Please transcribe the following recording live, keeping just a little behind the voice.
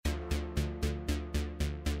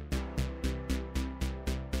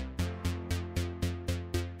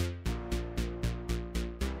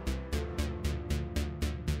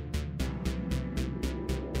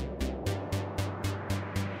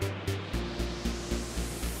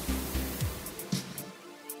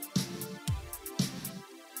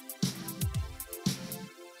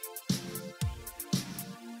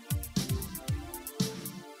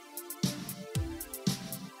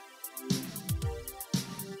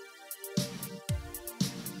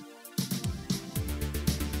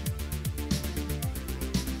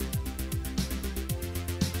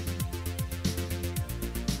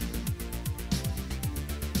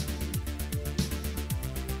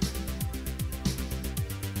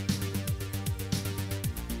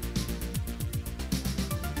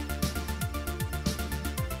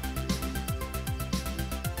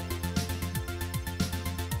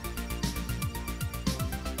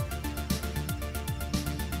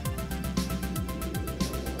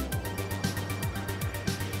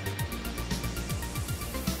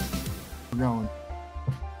going.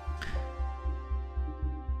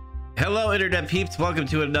 Hello, Internet peeps. Welcome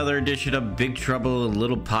to another edition of Big Trouble in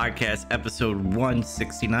Little Podcast, episode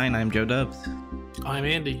 169. I'm Joe Dubs. I'm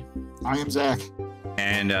Andy. I am Zach.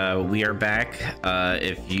 And we are back.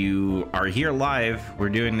 If you are here live, we're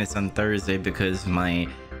doing this on Thursday because my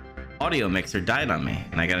audio mixer died on me.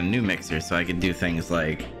 And I got a new mixer so I can do things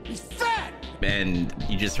like... He's fat! And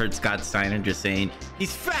you just heard Scott Steiner just saying,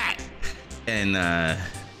 he's fat! And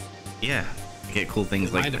yeah, I get cool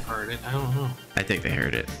things like that. Might have heard it. I don't know. I think they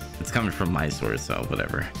heard it. It's coming from my source, so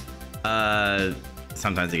whatever.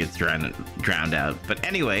 Sometimes it gets drowned out. But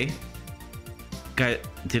anyway, guys,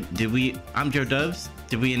 did we? I'm Joe Dubs.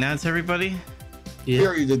 Did we announce everybody? Yeah. We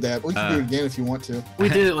already did that. We can do it again if you want to. We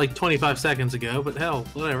did it like 25 seconds ago, but hell,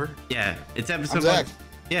 whatever. Yeah, it's episode. Zach.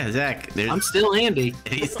 Yeah, Zach. I'm still Andy.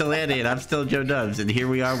 He's still Andy, and I'm still Joe Dubs. And here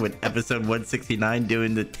we are with episode 169,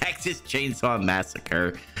 doing the Texas Chainsaw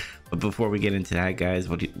Massacre. But before we get into that, guys,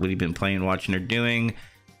 what have you been playing, watching, or doing?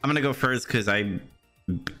 I'm gonna go first because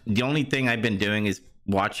the only thing I've been doing is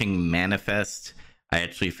watching Manifest. I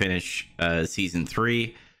actually finished season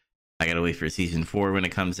 3. I gotta wait for season 4 when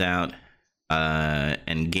it comes out.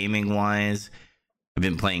 And gaming wise, I've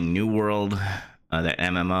been playing New World, that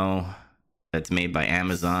MMO that's made by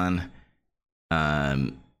Amazon.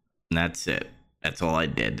 And that's it. That's all I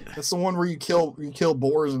did. That's the one where you kill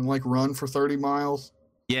boars and like run for 30 miles.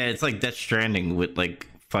 Yeah, it's like Death Stranding with like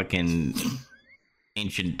fucking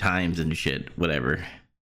ancient times and shit, whatever.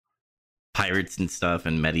 Pirates and stuff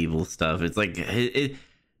and medieval stuff. It's like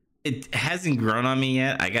it hasn't grown on me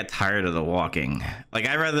yet. I got tired of the walking. Like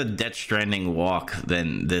I'd rather Death Stranding walk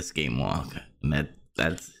than this game walk. And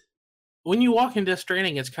that's when you walk in Death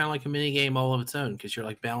Stranding, it's kind of like a mini game all of its own because you're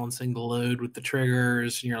like balancing the load with the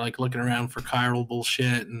triggers and you're like looking around for chiral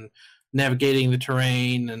bullshit and navigating the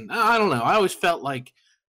terrain. And I don't know. I always felt like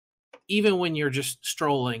even when you're just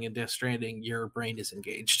strolling in Death Stranding, your brain is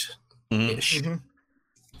engaged. Mm-hmm.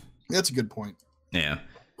 That's a good point. Yeah.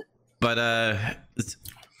 But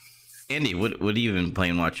Andy, what have you been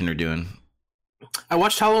playing, watching, or doing? I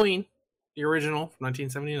watched Halloween, the original from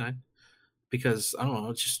 1979, because I don't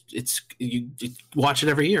know, you watch it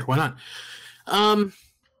every year. Why not?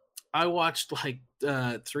 I watched like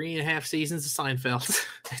 3.5 seasons of Seinfeld.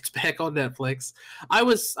 It's back on Netflix. I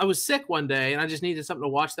was sick one day and I just needed something to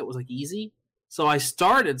watch that was like easy. So I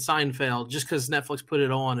started Seinfeld just because Netflix put it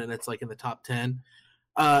on and it's like in the top 10.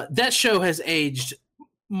 That show has aged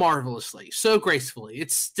marvelously, so gracefully.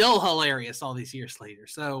 It's still hilarious all these years later.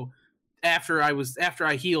 So after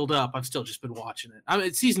I healed up, I've still just been watching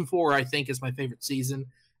it. Season 4, I think, is my favorite season.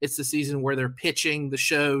 It's the season where they're pitching the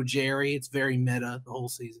show Jerry. It's very meta, the whole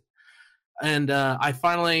season. And I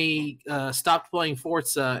finally stopped playing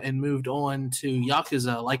Forza and moved on to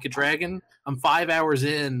Yakuza Like a Dragon. I'm 5 hours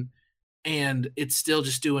in, and it's still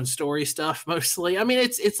just doing story stuff mostly. I mean,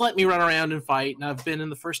 it's let me run around and fight, and I've been in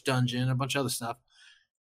the first dungeon, a bunch of other stuff.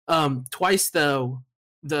 Twice though,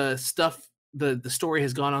 the story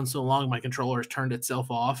has gone on so long, my controller has turned itself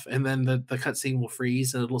off, and then the cutscene will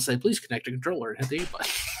freeze, and it'll say, "Please connect a controller," and hit the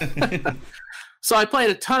A button. So I played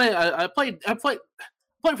a ton of. I played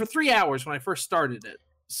for 3 hours when I first started it,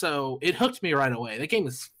 so it hooked me right away. That game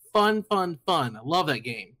is fun. I love that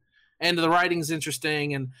game, and the writing's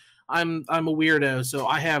interesting, and I'm a weirdo, so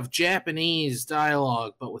I have Japanese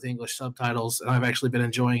dialogue but with English subtitles, and I've actually been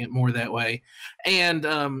enjoying it more that way. And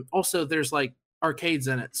also, there's like arcades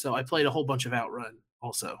in it, so I played a whole bunch of Outrun.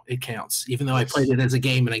 Also, it counts, even though I played it as a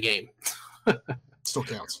game in a game. Still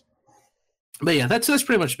counts. But yeah, that's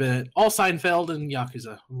pretty much been it. All Seinfeld and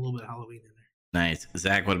Yakuza, a little bit of Halloween in there. Nice.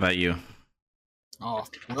 Zach, what about you? Oh,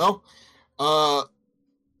 well,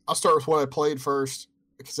 I'll start with what I played first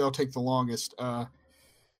because that'll take the longest.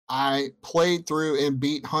 I played through and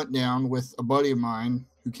beat Hunt Down with a buddy of mine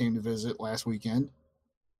who came to visit last weekend.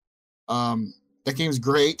 That game's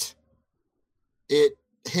great. It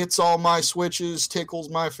hits all my switches, tickles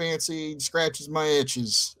my fancy, scratches my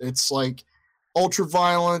itches. It's like ultra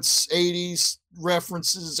violence, 80s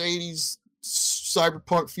references, 80s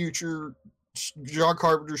cyberpunk future, John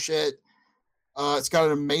Carpenter shit. It's got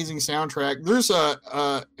an amazing soundtrack. There's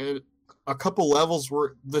a couple levels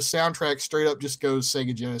where the soundtrack straight up just goes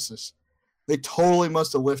Sega Genesis. They totally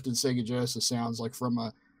must have lifted Sega Genesis sounds like from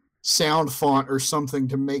a sound font or something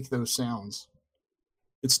to make those sounds.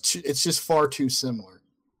 It's just far too similar.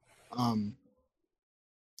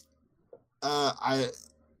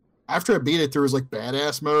 After I beat it, there was like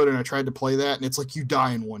badass mode, and I tried to play that, and it's like you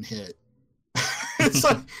die in one hit. It's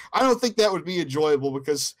like I don't think that would be enjoyable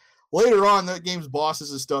because later on, that game's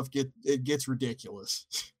bosses and stuff gets ridiculous.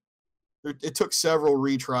 It took several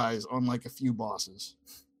retries on like a few bosses.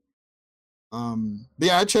 But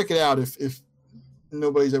yeah, I'd check it out if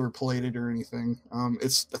nobody's ever played it or anything. I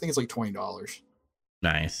think it's like $20.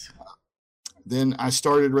 Nice. Then I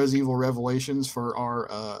started Resident Evil Revelations for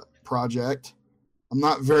our project. I'm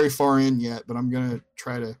not very far in yet, but I'm gonna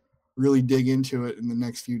try to really dig into it in the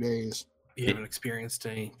next few days. You haven't experienced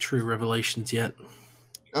any true revelations yet.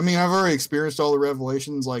 I mean, I've already experienced all the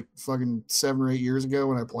Revelations like fucking 7 or 8 years ago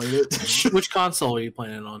when I played it. Which console are you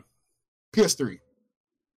planning on? PS3.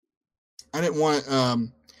 I didn't want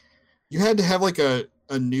you had to have like a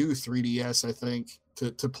new 3DS, I think,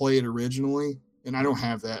 to play it originally, and I don't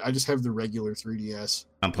have that. I just have the regular 3DS.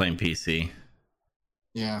 I'm playing PC.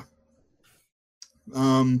 Yeah.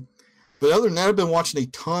 But other than that, I've been watching a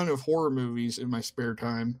ton of horror movies in my spare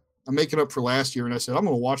time. I'm making up for last year, and I said I'm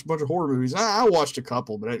going to watch a bunch of horror movies. I watched a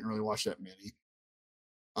couple, but I didn't really watch that many.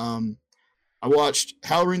 I watched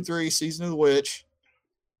Halloween 3: Season of the Witch.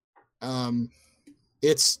 I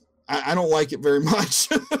don't like it very much.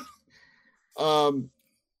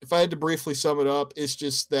 If I had to briefly sum it up, it's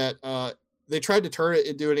just that they tried to turn it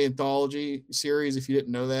into an anthology series, if you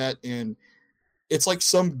didn't know that, and it's like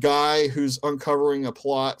some guy who's uncovering a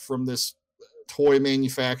plot from this toy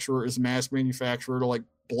manufacturer, is mask manufacturer, to like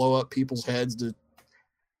blow up people's heads to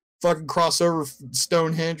fucking cross over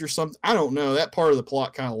Stonehenge or something. I don't know. That part of the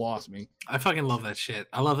plot kind of lost me. I fucking love that shit.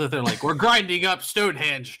 I love that they're like, we're grinding up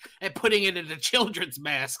Stonehenge and putting it into children's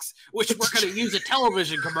masks, which we're going to use a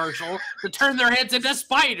television commercial to turn their heads into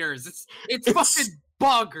spiders. It's fucking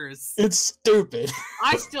bonkers. It's stupid.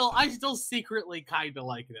 I still secretly kind of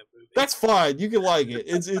like that movie. That's fine. You can like it.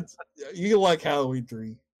 It's you can like Halloween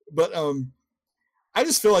 3. But I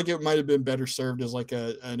just feel like it might have been better served as like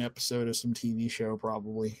an episode of some TV show,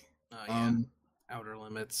 probably. Oh, yeah. Outer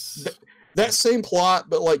Limits. That same plot,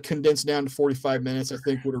 but like condensed down to 45 minutes, I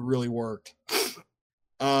think would have really worked.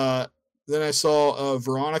 Then I saw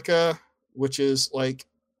Veronica, which is like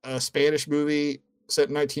a Spanish movie set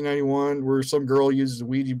in 1991 where some girl uses a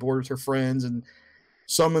Ouija board with her friends and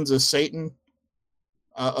summons a Satan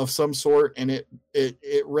of some sort, and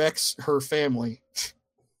it wrecks her family.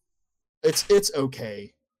 It's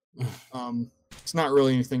okay. It's not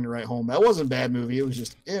really anything to write home. That wasn't a bad movie. It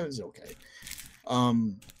was okay.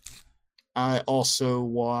 I also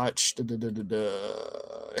watched Hellbound,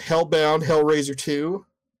 Hellraiser 2.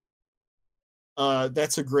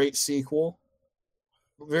 That's a great sequel.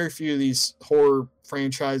 Very few of these horror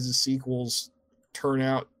franchises sequels turn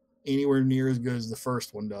out anywhere near as good as the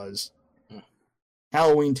first one does.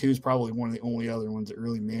 Halloween 2 is probably one of the only other ones that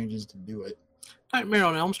really manages to do it. Nightmare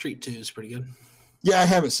on Elm Street 2 is pretty good. Yeah, I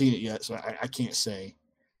haven't seen it yet, so I can't say.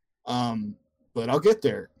 But I'll get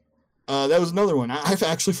there. That was another one. I've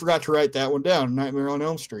actually forgot to write that one down, Nightmare on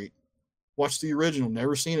Elm Street. Watched the original,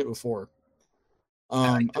 never seen it before.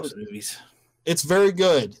 I like those movies. It's very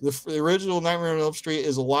good. The original Nightmare on Elm Street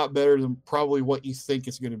is a lot better than probably what you think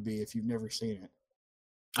it's going to be if you've never seen it.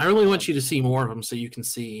 I really want you to see more of them so you can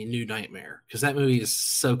see New Nightmare, because that movie is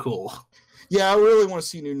so cool. Yeah, I really want to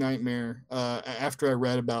see New Nightmare after I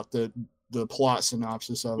read about the plot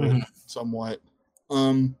synopsis of it somewhat.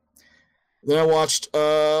 Then I watched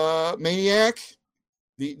Maniac,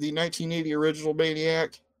 the 1980 original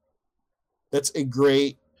Maniac. That's a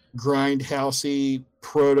great grindhousey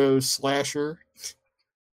proto slasher.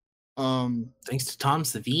 Thanks to Tom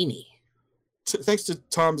Savini. Thanks to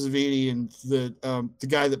Tom Savini and the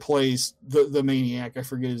guy that plays the Maniac. I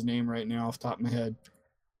forget his name right now off the top of my head.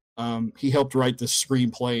 He helped write the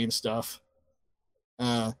screenplay and stuff.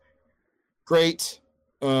 Great.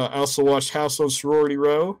 I also watched House on Sorority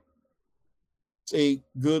Row. It's a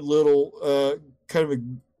good little kind of a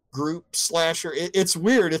group slasher. It's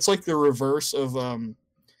weird. It's like the reverse of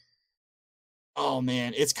oh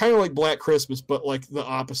man, it's kind of like Black Christmas, but like the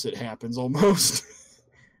opposite happens almost.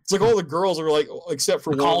 It's like all the girls are like, except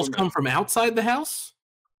for the calls come from outside the house.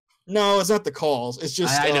 No, it's not the calls. It's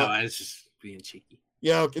just I know. I was just being cheeky.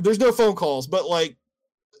 Yeah, okay. There's no phone calls, but like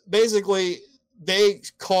basically they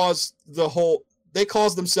cause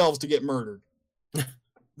themselves to get murdered.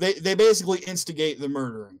 They basically instigate the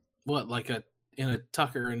murdering. What, like in a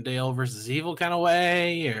Tucker and Dale versus Evil kind of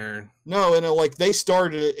way, or no? In a like they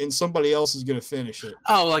started it and somebody else is going to finish it.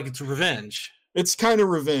 Oh, like it's revenge. It's kind of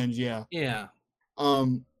revenge, yeah. Yeah.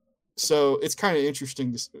 So it's kind of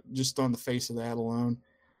interesting just on the face of that alone.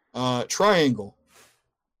 Triangle,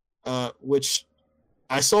 which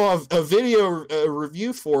I saw a video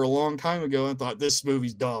review for a long time ago and thought this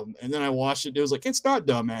movie's dumb, and then I watched it. It was like, it's not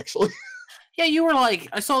dumb actually. Yeah, you were like,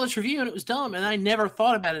 I saw this review and it was dumb, and I never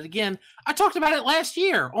thought about it again. I talked about it last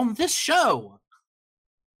year on this show.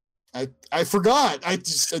 I forgot.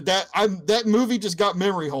 That movie just got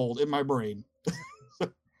memory hold in my brain.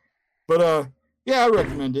 But yeah, I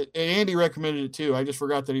recommend it. And Andy recommended it too. I just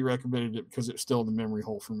forgot that he recommended it because it's still in the memory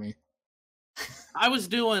hole for me. I was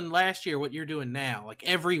doing last year what you're doing now. Like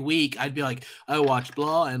every week, I'd be like, I watch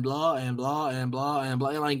blah and blah and blah and blah and blah.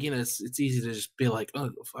 And like, you know, it's easy to just be like, oh,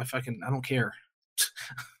 I don't care.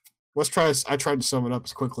 I tried to sum it up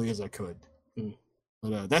as quickly as I could.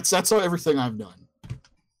 But that's everything I've done.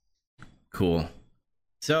 Cool.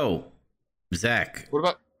 So, Zach.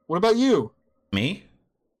 What about you? Me?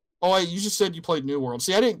 Oh, you just said you played New World.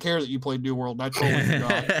 See, I didn't care that you played New World, and I totally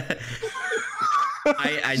forgot.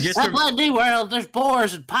 I played New World. There's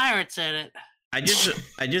boars and pirates in it. I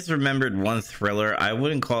just remembered one thriller. I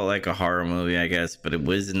wouldn't call it like a horror movie, I guess, but it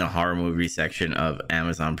was in the horror movie section of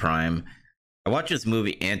Amazon Prime. I watched this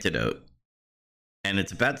movie, Antidote, and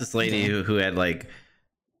it's about this lady who had like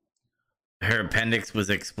her appendix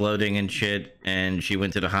was exploding and shit, and she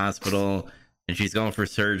went to the hospital and she's going for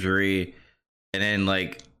surgery, and then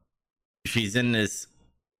like she's in this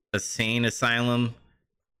insane asylum,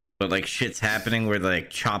 but like shit's happening where they're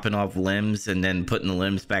like chopping off limbs and then putting the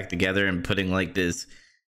limbs back together and putting like this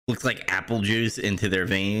looks like apple juice into their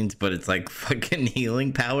veins, but it's like fucking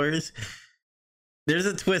healing powers. There's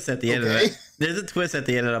a twist at the end of that. There's a twist at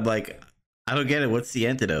the end, and I'm like, I don't get it. What's the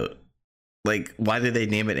antidote? Like, why did they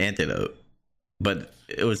name it Antidote? But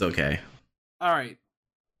it was okay. All right,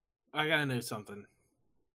 I gotta know something.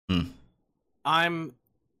 Hmm. I'm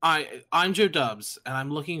Joe Dubs, and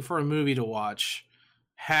I'm looking for a movie to watch.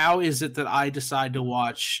 How is it that I decide to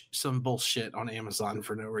watch some bullshit on Amazon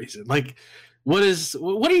for no reason? Like, what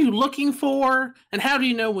are you looking for, and how do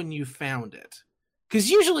you know when you found it? Because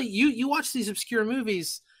usually you watch these obscure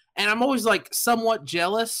movies, and I'm always like somewhat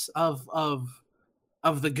jealous of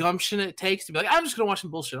the gumption it takes to be like, I'm just gonna watch some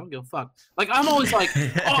bullshit. I don't give a fuck. Like, I'm always like,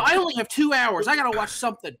 oh, I only have 2 hours. I gotta watch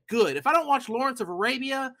something good. If I don't watch Lawrence of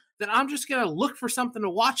Arabia, then I'm just gonna look for something to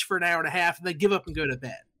watch for an hour and a half and then give up and go to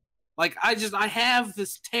bed. Like, I have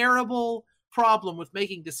this terrible problem with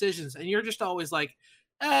making decisions, and you're just always like,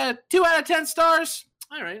 2 out of 10 stars.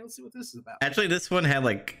 All right, let's see what this is about. Actually, this one had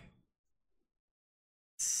like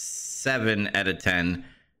 7 out of 10.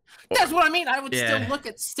 That's what I mean. I would still look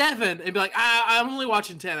at 7 and be like, I'm only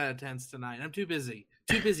watching 10 out of 10s tonight. I'm too busy.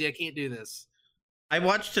 I can't do this. I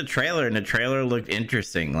watched a trailer, and the trailer looked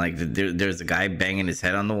interesting. Like, there's a guy banging his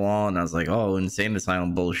head on the wall, and I was like, oh, insane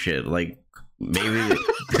asylum bullshit. Like, maybe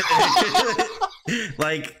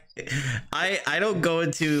like I don't go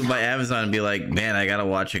into my Amazon and be like, man, I gotta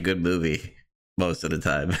watch a good movie most of the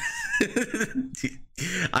time.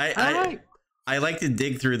 I like to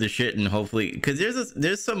dig through the shit, and hopefully, because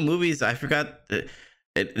there's some movies I forgot that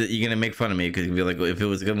you're gonna make fun of me because you'll be like, well, if it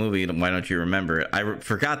was a good movie, why don't you remember it? I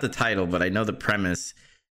forgot the title, but I know the premise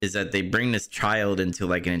is that they bring this child into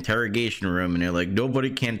like an interrogation room, and they're like,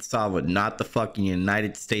 nobody can solve it, not the fucking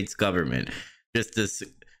United States government. Just this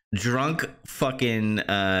drunk fucking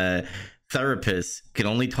therapist can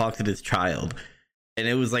only talk to this child. And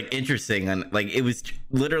it was like interesting, and like it was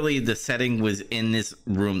literally the setting was in this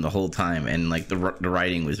room the whole time, and like the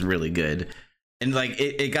writing was really good. And like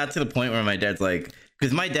it got to the point where my dad's like,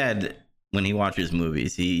 because my dad, when he watches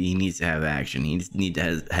movies, he needs to have action. He needs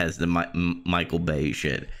to has the Michael Bay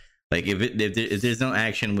shit. Like if there's no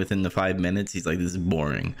action within the 5 minutes, he's like, this is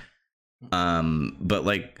boring. But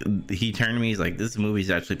like he turned to me, he's like, this movie's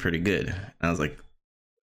actually pretty good. And I was like,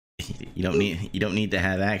 you don't need to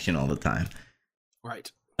have action all the time.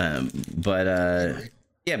 Right. But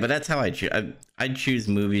that's how I choose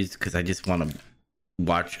movies, because I just want to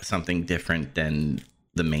watch something different than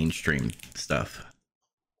the mainstream stuff.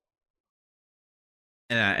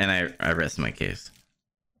 And I rest my case.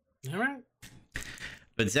 All right.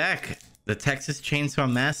 But Zach, the Texas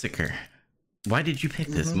Chainsaw Massacre. Why did you pick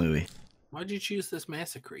this movie? Why did you choose this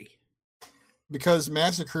massacre? Because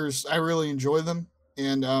massacres, I really enjoy them,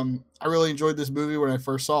 and I really enjoyed this movie when I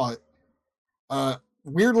first saw it.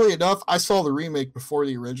 Weirdly enough, I saw the remake before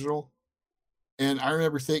the original, and I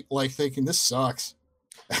remember thinking this sucks.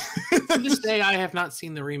 To this day, I have not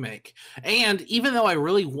seen the remake, and even though I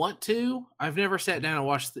really want to, I've never sat down and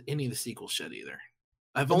watched any of the sequel shit either.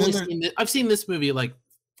 I've seen this movie like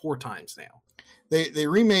 4 times now. They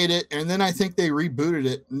remade it, and then I think they rebooted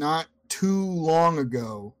it not too long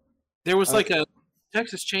ago. There was like a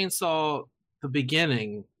Texas Chainsaw the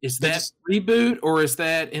beginning. Is that reboot, or is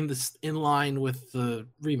that in line with the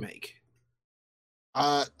remake?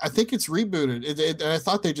 I think it's rebooted. I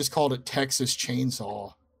thought they just called it Texas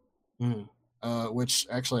Chainsaw, which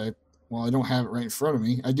actually, I don't have it right in front of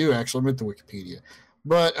me. I do actually. I'm at the Wikipedia,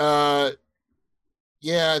 but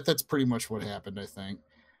yeah, that's pretty much what happened. I think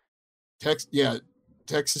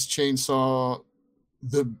Texas Chainsaw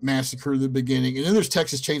the massacre at the beginning, and then there's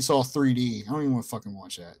Texas Chainsaw 3D. I don't even want to fucking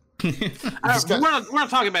watch that. We're not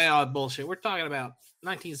talking about all that bullshit. We're talking about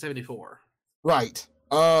 1974. Right.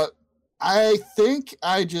 I think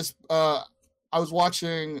I just I was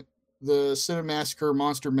watching the Cinemassacre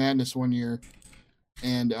Monster Madness one year,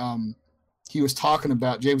 and he was talking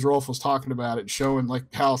about, James Rolfe was talking about it, showing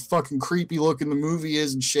like how fucking creepy looking the movie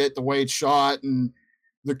is and shit, the way it's shot and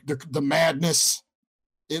the madness.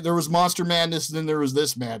 There was Monster Madness, and then there was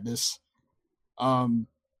this madness. And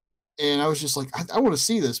I was just like, I want to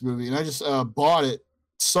see this movie, and I just bought it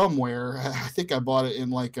somewhere. I think I bought it in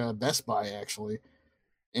like Best Buy actually,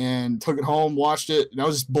 and took it home, watched it, and I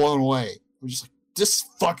was just blown away. I was just like, this is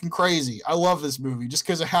fucking crazy. I love this movie just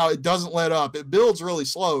because of how it doesn't let up. It builds really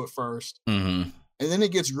slow at first, Mm-hmm. and then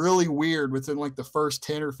it gets really weird within like the first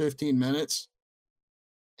 10 or 15 minutes.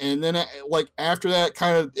 And then like after that,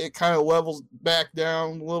 it kind of levels back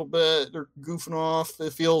down a little bit. They're goofing off.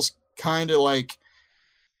 It feels kind of like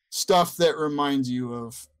stuff that reminds you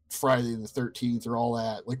of Friday the 13th or all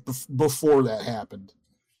that, like before that happened.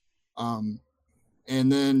 And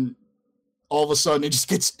then all of a sudden it just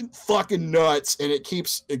gets fucking nuts, and it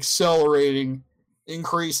keeps accelerating,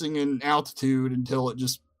 increasing in altitude until it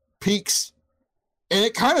just peaks. And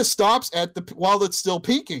it kind of stops while it's still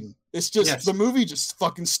peaking. It's just, the movie just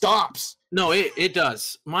fucking stops. No, it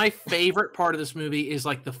does. My favorite part of this movie is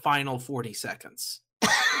like the final 40 seconds.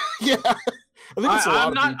 Yeah.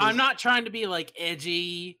 I'm not trying to be like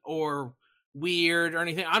edgy or weird or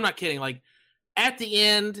anything. I'm not kidding. Like at the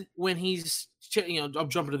end when he's, I'm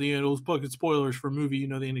jumping to the end. Those fucking spoilers for a movie,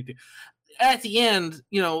 the ending. At the end,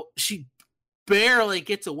 she barely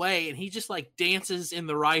gets away, and he just like dances in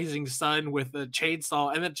the rising sun with a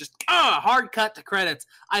chainsaw, and then just hard cut to credits.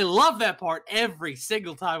 I love that part every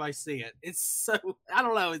single time I see it. It's so, I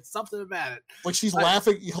don't know, it's something about it. Like she's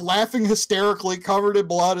laughing hysterically, covered in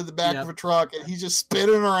blood in the back of a truck, and he's just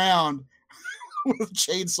spinning around with a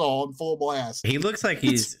chainsaw in full blast. He looks like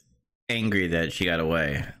he's angry that she got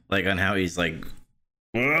away, like on how he's like,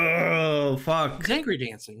 oh fuck, he's angry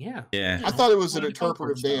dancing. Yeah. I thought it was an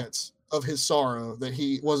interpretive dance of his sorrow that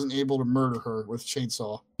he wasn't able to murder her with a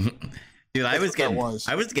chainsaw. Dude, I was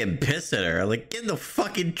getting pissed at her. Like, get in the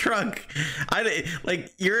fucking truck.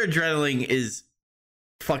 Your adrenaline is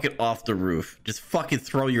fucking off the roof. Just fucking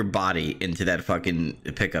throw your body into that fucking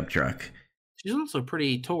pickup truck. She's also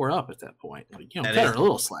pretty tore up at that point. Like, cut her a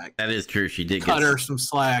little slack. That is true. She did cut her some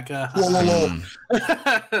slack. Whoa.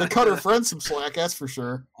 They cut her friend some slack, that's for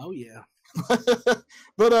sure. Oh yeah.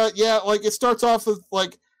 But yeah, like it starts off with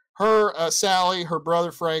like her, Sally, her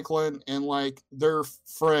brother Franklin, and like their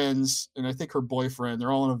friends, and I think her boyfriend.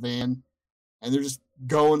 They're all in a van, and they're just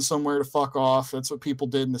going somewhere to fuck off. That's what people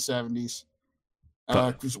did in the 70s.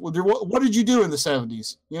 What did you do in the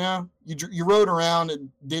 70s? You rode around and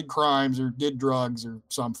did crimes or did drugs or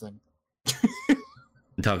something.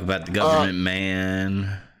 Talk about the government,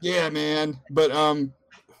 man. Yeah, man. But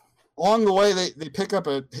along the way, they pick up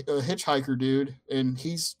a hitchhiker dude, and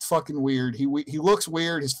he's fucking weird. He looks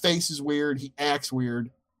weird. His face is weird. He acts weird.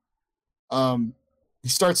 He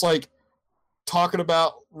starts like talking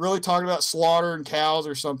about slaughtering cows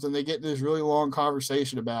or something. They get in this really long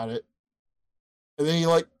conversation about it. And then he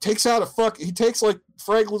like takes out he takes like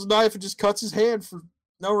Franklin's knife and just cuts his hand for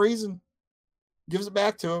no reason. Gives it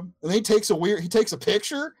back to him. And then he takes a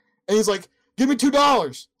picture, and he's like, "Give me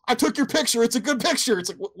 $2. I took your picture. It's a good picture." It's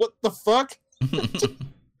like, what the fuck?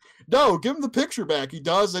 No, give him the picture back. He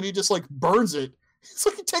does, and he just like burns it. It's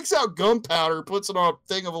like he takes out gunpowder, puts it on a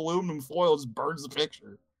thing of aluminum foil, just burns the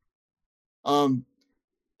picture.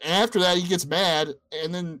 And after that, he gets mad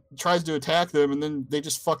and then tries to attack them, and then they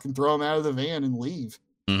just fucking throw him out of the van and leave.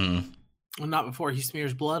 Mm-hmm. Well, not before he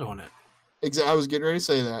smears blood on it. Exactly. I was getting ready to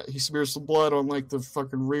say that. He smears some blood on like the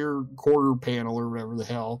fucking rear quarter panel or whatever the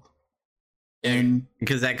hell. And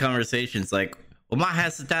because that conversation's like, well, my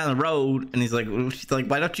house is down the road, and she's like,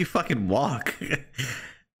 why don't you fucking walk?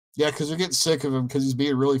 Yeah, because they're getting sick of him because he's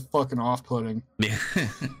being really fucking off-putting. Yeah.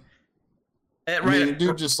 The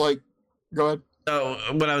dude just like, go ahead. So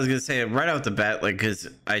what I was gonna say right off the bat, like, because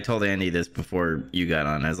I told Andy this before you got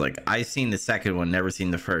on, I was like, I've seen the second one, never seen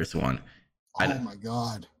the first one. Oh my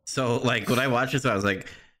god! So like when I watched this, I was like,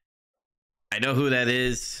 I know who that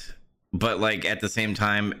is, but like at the same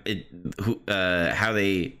time, how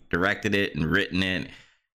they directed it and written it,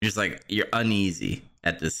 just like you're uneasy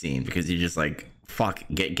at this scene because you're just like, fuck,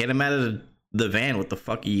 get him out of the van. What the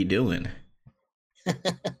fuck are you doing?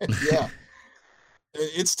 Yeah.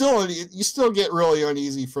 It's still, you still get really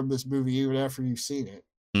uneasy from this movie even after you've seen it.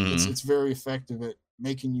 Mm-hmm. It's very effective at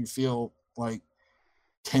making you feel like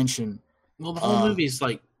tension. Well, the whole movie's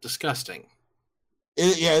like disgusting.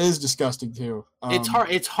 It is disgusting too.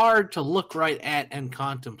 It's hard to look right at and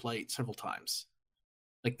contemplate several times.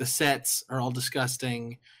 Like the sets are all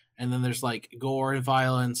disgusting, and then there's like gore and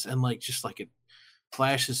violence, and like just like it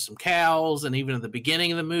flashes some cows, and even at the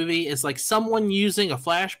beginning of the movie, it's like someone using a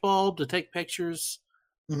flash bulb to take pictures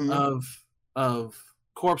of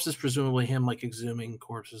corpses, presumably him like exhuming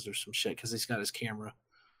corpses or some shit because he's got his camera,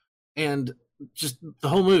 and just the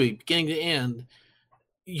whole movie, beginning to end,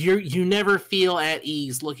 you never feel at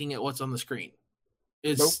ease looking at what's on the screen.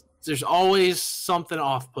 There's always something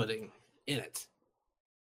off-putting in it.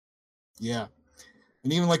 Yeah.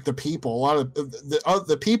 And even like the people, a lot of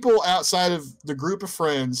the people outside of the group of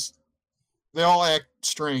friends, they all act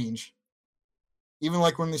strange. Even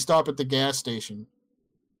like when they stop at the gas station,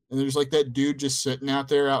 and there's like that dude just sitting out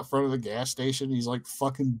there out front of the gas station. He's like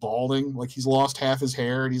fucking balding, like he's lost half his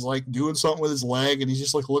hair, and he's like doing something with his leg, and he's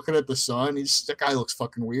just like looking at the sun. That guy looks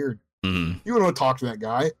fucking weird. Mm-hmm. You wouldn't want to talk to that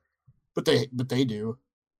guy, but they do.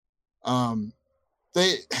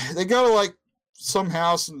 They go to like some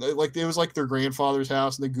house, and like it was like their grandfather's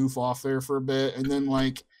house, and they goof off there for a bit, and then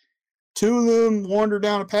like two of them wander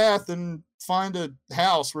down a path and find a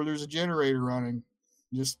house where there's a generator running.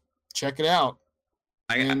 Just check it out.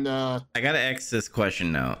 I gotta ask this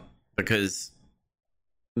question now, because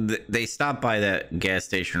they stop by that gas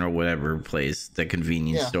station or whatever place, the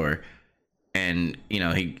convenience store, and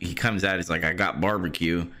he comes out, he's like, I got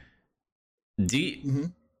barbecue.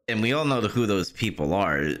 And we all know who those people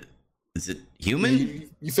are. Is it human?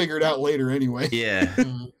 You figure it out later anyway. Yeah.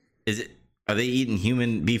 Are they eating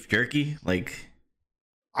human beef jerky? Like,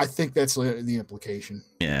 I think that's the implication.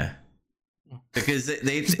 Yeah. Because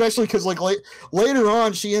especially because like later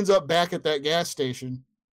on, she ends up back at that gas station,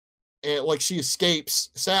 and like she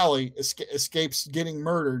Sally escapes getting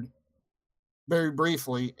murdered very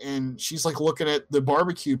briefly, and she's like looking at the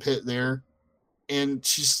barbecue pit there, and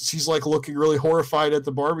she's like looking really horrified at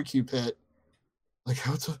the barbecue pit, like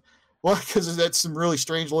because that's some really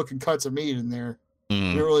strange looking cuts of meat in there. They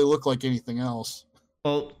don't really look like anything else.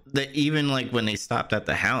 Well, even like when they stopped at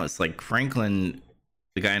the house, like Franklin,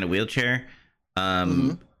 the guy in a wheelchair,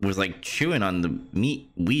 was like chewing on the meat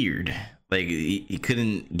weird. Like he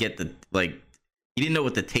couldn't get he didn't know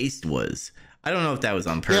what the taste was. I don't know if that was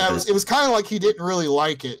on purpose. Yeah, it was kind of like he didn't really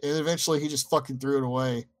like it, and eventually he just fucking threw it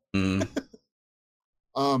away.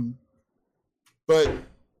 But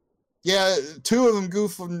yeah, two of them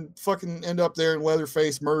goof and fucking end up there, and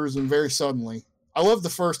Leatherface murders him very suddenly. I love the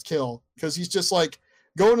first kill because he's just like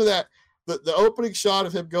going to the opening shot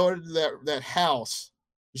of him going into that house.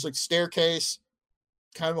 There's like staircase,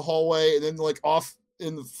 kind of a hallway, and then like off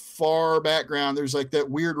in the far background, there's like that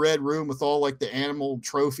weird red room with all like the animal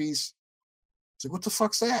trophies. It's like, what the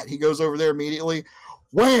fuck's that? He goes over there immediately.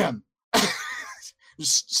 Wham!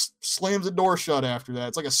 Just slams the door shut after that.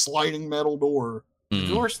 It's like a sliding metal door. The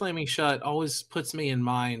door slamming shut always puts me in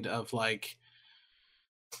mind of like,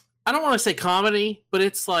 I don't want to say comedy, but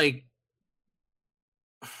it's like,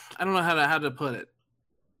 I don't know how to put it.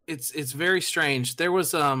 It's very strange. There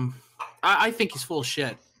was I think he's full of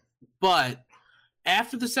shit. But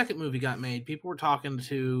after the second movie got made, people were talking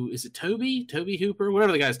to, is it Toby Hooper,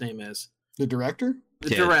 whatever the guy's name is, the director,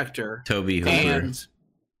 director Toby Hooper,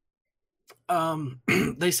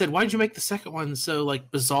 and they said, why did you make the second one so like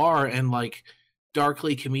bizarre and like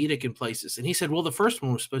darkly comedic in places? And he said, well, the first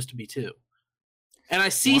one was supposed to be too. And I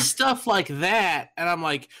see stuff like that, and I'm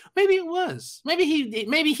like, maybe it was. Maybe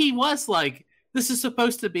he was like, this is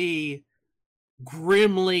supposed to be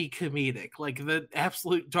grimly comedic, like the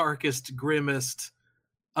absolute darkest, grimmest,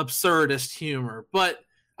 absurdist humor. But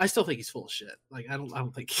I still think he's full of shit. Like I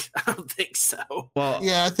don't think so. Well,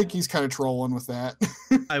 yeah, I think he's kind of trolling with that.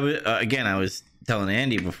 I was telling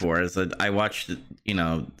Andy before, I said I watched,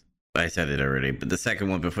 I said it already, but the second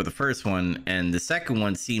one before the first one, and the second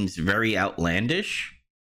one seems very outlandish.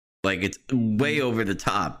 Like it's way over the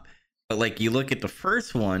top. But like you look at the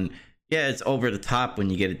first one, yeah, it's over the top when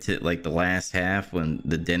you get it to like the last half, when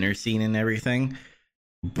the dinner scene and everything.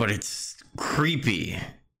 But it's creepy.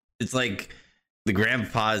 It's like the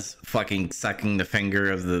grandpa's fucking sucking the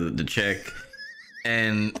finger of the chick,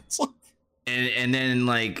 and then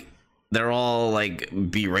like they're all like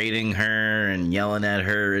berating her and yelling at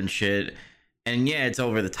her and shit. And yeah, it's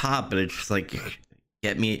over the top, but it's just like,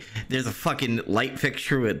 get me. There's a fucking light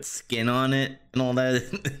fixture with skin on it and all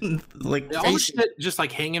that. Like all the shit just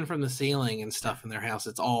like hanging from the ceiling and stuff in their house.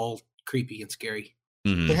 It's all creepy and scary.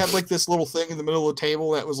 Mm-hmm. They had like this little thing in the middle of the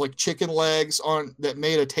table that was like chicken legs that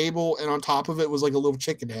made a table, and on top of it was like a little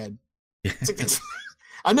chicken head. It's like,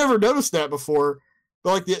 I never noticed that before,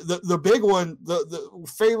 But like the big one,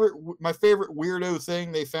 my favorite weirdo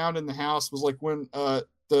thing they found in the house was like when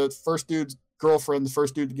the first dude's girlfriend, the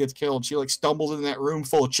first dude that gets killed, she like stumbles in that room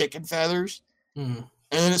full of chicken feathers, and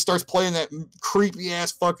then it starts playing that creepy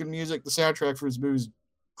ass fucking music. The soundtrack for this movie is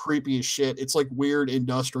creepy as shit. It's like weird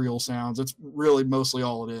industrial sounds. It's really mostly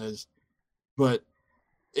all it is. But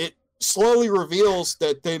it slowly reveals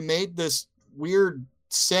that they made this weird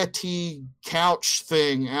settee couch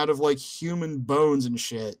thing out of like human bones and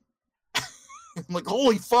shit. I'm like,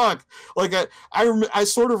 holy fuck. Like I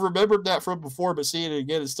sort of remembered that from before, but seeing it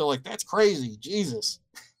again is still like, that's crazy. Jesus.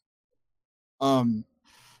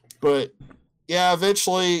 But yeah,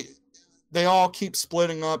 eventually they all keep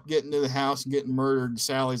splitting up, getting to the house and getting murdered.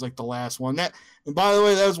 Sally's like the last one. And by the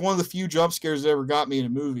way, that was one of the few jump scares that ever got me in a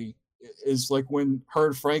movie, is like when her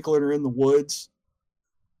and Franklin are in the woods.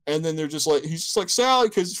 And then they're just like, he's just like, Sally,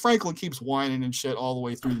 because Franklin keeps whining and shit all the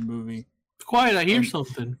way through the movie. Quiet, I hear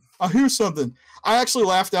something. I hear something. I actually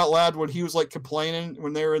laughed out loud when he was like complaining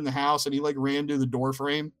when they were in the house and he like ran to the door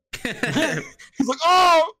frame. He's like,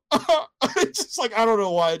 oh! It's just like, I don't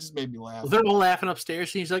know why, it just made me laugh. Well, they're all laughing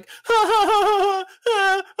upstairs and he's like, ha, ha, ha,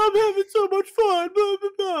 ha, I'm having so much fun. Blah, blah,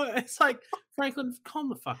 blah. It's like, Franklin, calm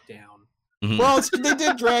the fuck down. Well, they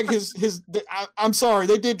did drag I'm sorry,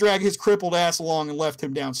 they did drag his crippled ass along and left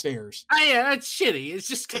him downstairs. Yeah, that's shitty. It's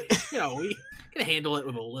just, we can handle it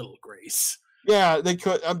with a little grace. Yeah, they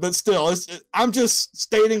could, but still, I'm just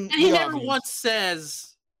stating. And he never once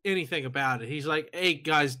says anything about it. He's like, "Hey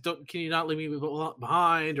guys, can you not leave me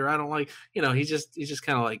behind?" Or I don't like, he just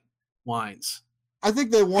kind of like whines. I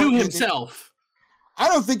think they want to himself. I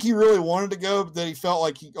don't think he really wanted to go, but then he felt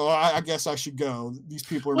like, I guess I should go. These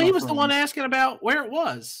people are. Well, he was the one asking about where it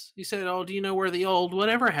was. He said, "Oh, do you know where the old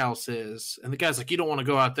whatever house is?" And the guy's like, "You don't want to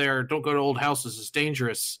go out there. Don't go to old houses. It's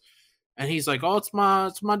dangerous." And he's like, "Oh, it's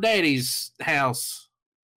my daddy's house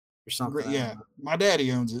or something." Yeah, my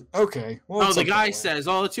daddy owns it. Okay. Well, the guy says,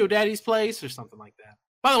 "Oh, it's your daddy's place" or something like that.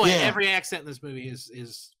 By the way, every accent in this movie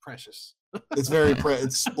is precious. It's very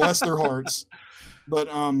it's bless their hearts. But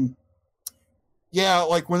yeah,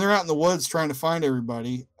 like when they're out in the woods trying to find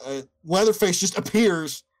everybody, Leatherface just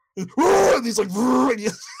appears. And he's like,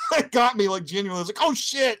 it got me like genuinely. I was like, oh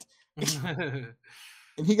shit. And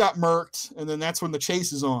he got murked, and then that's when the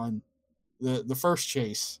chase is on. The first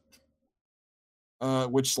chase,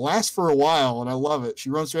 which lasts for a while, and I love it. She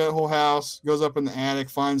runs through that whole house, goes up in the attic,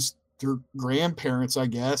 finds her grandparents, I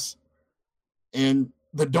guess, and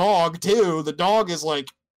the dog too. The dog is like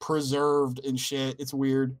preserved and shit. It's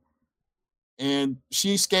weird. And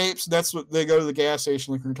she escapes. That's what they go to the gas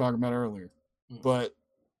station, like we were talking about earlier. But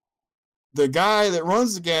the guy that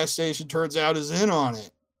runs the gas station turns out is in on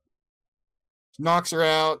it. Knocks her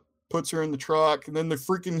out, puts her in the truck, and then the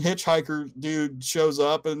freaking hitchhiker dude shows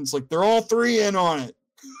up, and it's like they're all three in on it.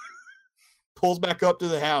 Pulls back up to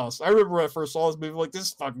the house. I remember when I first saw this movie, like, this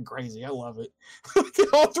is fucking crazy. I love it.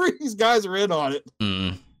 All three of these guys are in on it.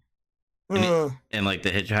 And like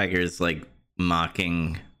the hitchhiker is like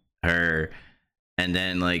mocking her, and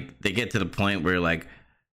then like they get to the point where like,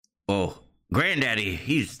 oh, granddaddy,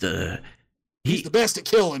 he's the best at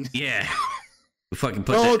killing. Yeah. Fucking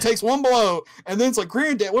it takes one blow, and then it's like,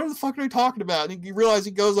 granddad, what the fuck are they talking about? And you realize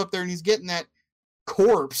he goes up there and he's getting that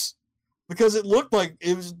corpse because it looked like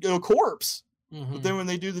it was a corpse. But then when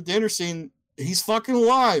they do the dinner scene, he's fucking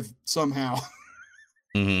alive somehow.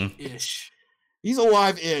 Ish. He's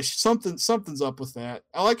alive-ish. Something's up with that.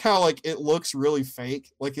 I like how like it looks really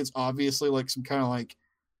fake, like it's obviously like some kind of like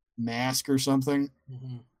mask or something.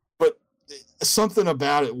 But something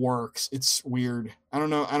about it works. It's weird. I don't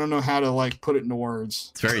know how to like put it into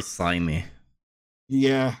words. It's very slimy.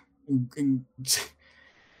 Yeah.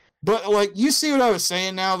 But like, you see what I was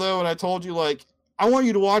saying now though, and I told you like I want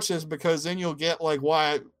you to watch this because then you'll get like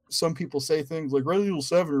why some people say things like Resident Evil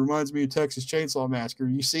 7 reminds me of Texas Chainsaw Massacre.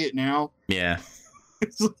 You see it now. Yeah.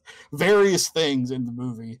 It's various things in the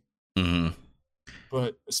movie.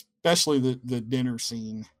 But especially the dinner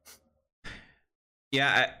scene.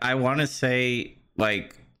 Yeah, I want to say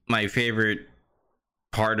like my favorite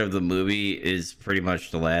part of the movie is pretty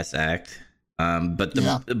much the last act. But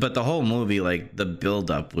the whole movie, like the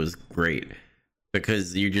build up was great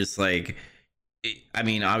because you're just like, I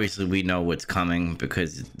mean, obviously we know what's coming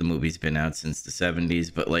because the movie's been out since the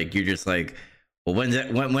 70s, but like you're just like, well,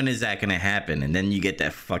 when is that gonna happen? And then you get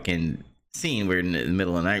that fucking scene where in the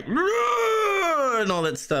middle of the night and all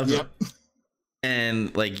that stuff. Yep.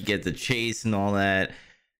 And like you get the chase and all that,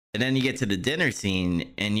 and then you get to the dinner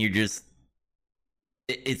scene and you just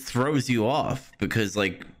it throws you off because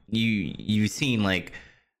like you've seen like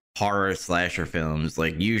horror slasher films,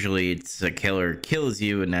 like usually it's a killer kills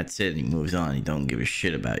you and that's it. And he moves on. He don't give a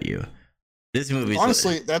shit about you. This movie,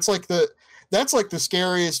 honestly, that's like the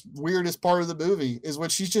scariest, weirdest part of the movie is when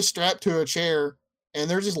she's just strapped to a chair and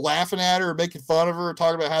they're just laughing at her, making fun of her,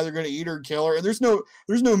 talking about how they're going to eat her and kill her. And there's no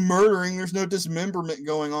murdering, there's no dismemberment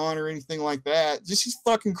going on or anything like that. Just these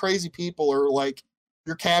fucking crazy people are like,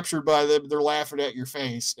 you're captured by them. They're laughing at your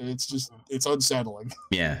face, and it's unsettling.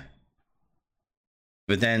 Yeah.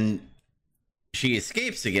 But then she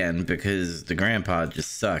escapes again because the grandpa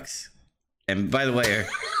just sucks. And by the way,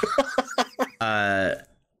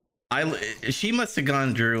 she must have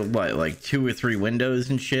gone through what, like 2 or 3 windows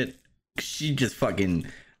and shit. She just fucking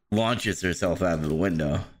launches herself out of the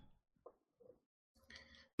window.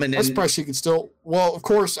 And then, I'm surprised she could still. Well, of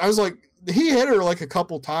course, I was like, he hit her like a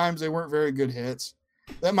couple times. They weren't very good hits.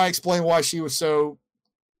 That might explain why she was so,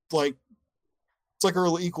 like, it's like her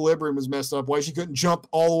equilibrium was messed up. Why she couldn't jump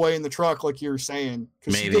all the way in the truck, like you were saying.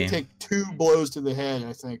 Because she did take 2 blows to the head,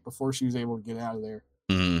 I think, before she was able to get out of there.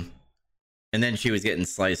 Mm-hmm. And then she was getting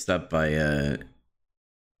sliced up by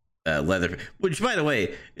Leather, which, by the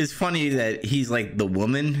way, is funny that he's like the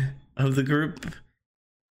woman of the group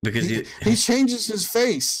because he changes his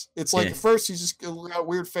face. It's like at first he's just got a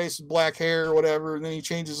weird face with black hair or whatever, and then he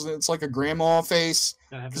changes. It's like a grandma face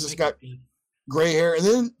because it's got gray hair, and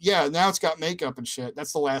then now it's got makeup and shit.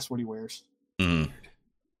 That's the last one he wears. Mm.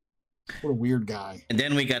 What a weird guy. And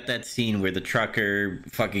then we got that scene where the trucker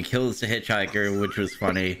fucking kills the hitchhiker, which was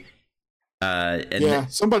funny.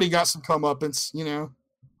 And somebody got some comeuppance, you know.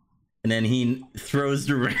 And then he throws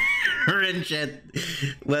the wrench at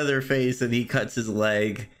Leatherface and he cuts his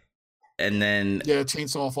leg. And then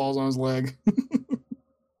chainsaw falls on his leg.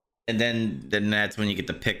 And then that's when you get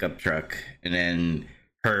the pickup truck and then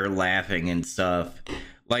her laughing and stuff.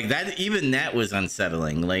 Like that, even that was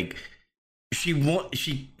unsettling. Like she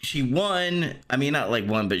won. I mean, not like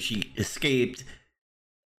won, but she escaped.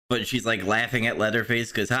 But she's like laughing at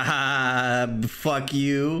Leatherface because ha, fuck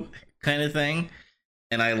you kind of thing.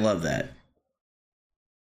 And I love that.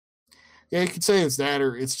 Yeah, you could say it's that,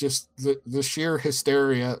 or it's just the sheer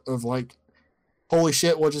hysteria of like, holy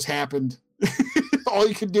shit, what just happened? All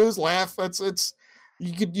you can do is laugh.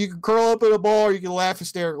 You could curl up in a ball, or you can laugh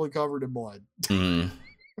hysterically covered in blood. Mm.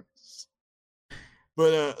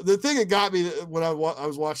 But the thing that got me when I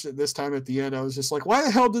was watching it this time at the end, I was just like, why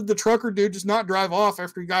the hell did the trucker dude just not drive off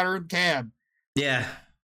after he got her in the cab? Yeah.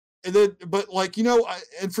 And then, but like, you know,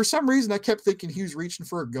 and for some reason I kept thinking he was reaching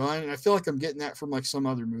for a gun, and I feel like I'm getting that from like some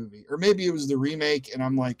other movie, or maybe it was the remake and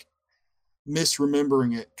I'm like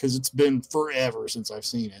misremembering it because it's been forever since I've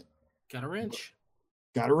seen it. Got a wrench.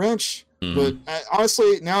 Mm-hmm. But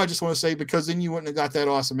honestly, now I just want to say, because then you wouldn't have got that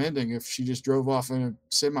awesome ending if she just drove off in a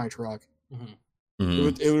semi truck. Mm-hmm.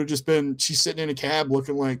 Mm-hmm. It would have just been she's sitting in a cab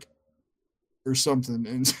looking like or something.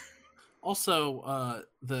 And also,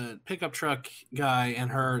 the pickup truck guy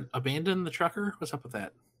and her abandoned the trucker. What's up with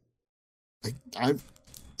that? I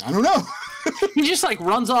don't know. He just like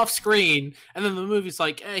runs off screen, and then the movie's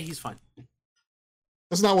like, he's fine.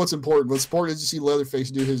 That's not what's important. What's important is to see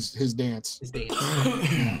Leatherface do his dance. His dance.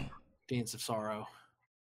 Dance of sorrow.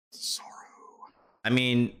 I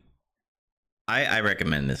mean, I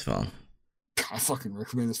recommend this film. I fucking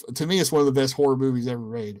recommend this. To me, it's one of the best horror movies ever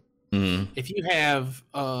made. Mm-hmm. If you have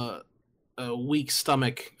a weak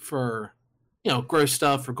stomach for, gross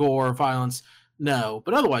stuff or gore or violence, no.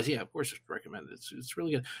 But otherwise, yeah, of course, I recommend it. It's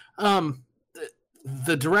really good.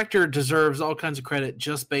 The director deserves all kinds of credit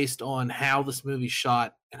just based on how this movie's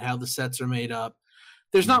shot and how the sets are made up.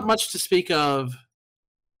 There's not much to speak of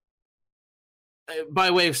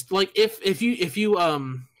by way of like if you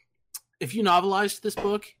novelized this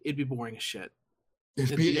book, it'd be boring as shit.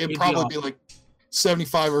 It'd probably be like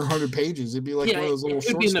 75 or 100 pages. It'd be like one of those little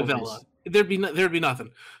short stories. It'd be a novella. There'd be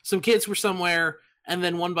nothing. Some kids were somewhere, and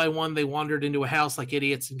then one by one they wandered into a house like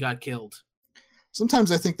idiots and got killed.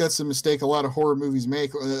 Sometimes I think that's a mistake a lot of horror movies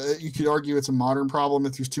make. You could argue it's a modern problem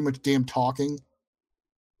if there's too much damn talking.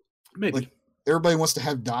 Maybe. Like, everybody wants to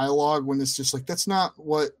have dialogue when it's just like, that's not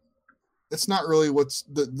really what's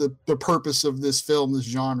the purpose of this film, this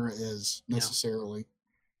genre is necessarily.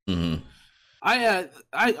 Yeah. Mm-hmm. I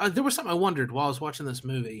there was something I wondered while I was watching this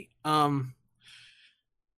movie. In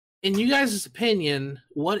you guys' opinion,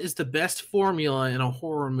 what is the best formula in a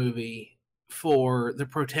horror movie for the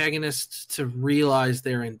protagonists to realize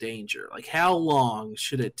they're in danger? Like, how long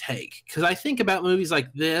should it take? Because I think about movies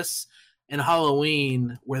like this and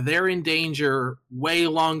Halloween where they're in danger way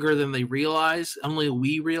longer than they realize. Only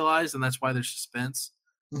we realize, and that's why there's suspense.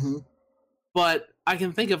 Mm-hmm. But I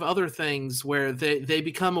can think of other things where they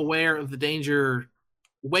become aware of the danger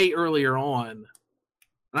way earlier on,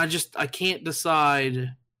 and I can't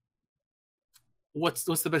decide what's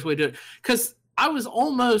the best way to do it, because I was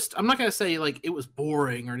almost, I'm not gonna say like it was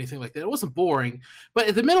boring or anything like that. It wasn't boring, but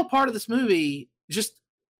at the middle part of this movie, just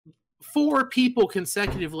 4 people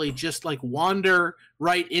consecutively just like wander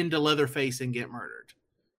right into Leatherface and get murdered.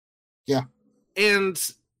 Yeah. And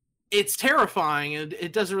it's terrifying, and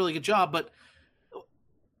it does a really good job, but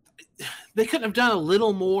they couldn't have done a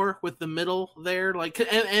little more with the middle there. Like,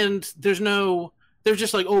 and they're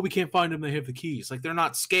just like, oh, we can't find them, they have the keys. Like, they're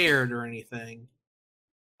not scared or anything.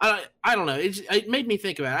 I don't know. It made me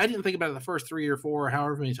think about it. I didn't think about it the first 3 or 4 or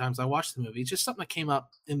however many times I watched the movie. It's just something that came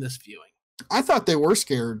up in this viewing. I thought they were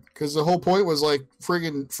scared because the whole point was like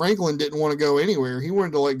friggin' Franklin didn't want to go anywhere. He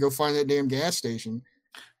wanted to like go find that damn gas station.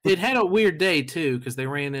 It had a weird day too because they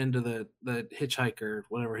ran into the hitchhiker,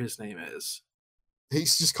 whatever his name is.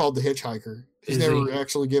 He's just called the hitchhiker. He's never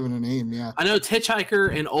actually given a name. Yeah, I know it's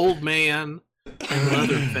hitchhiker and old man and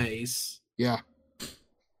Leatherface. Yeah.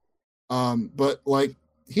 But like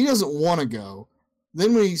he doesn't want to go.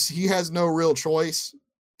 Then when he has no real choice,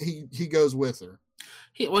 he goes with her.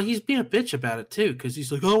 He's being a bitch about it too, because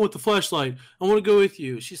he's like, "Oh, I want the flashlight. I want to go with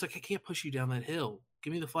you." She's like, "I can't push you down that hill.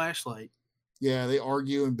 Give me the flashlight." Yeah, they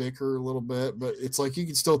argue and bicker a little bit, but it's like you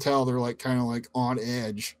can still tell they're like kind of like on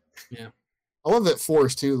edge. Yeah, I love that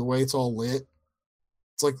forest too. The way it's all lit.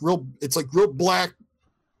 It's like real black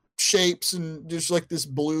shapes and just like this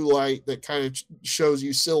blue light that kind of shows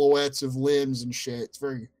you silhouettes of limbs and shit. It's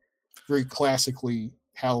very, very classically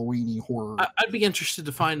Halloween-y horror. I'd be interested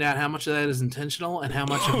to find out how much of that is intentional and how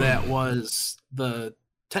much of that was the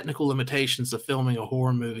technical limitations of filming a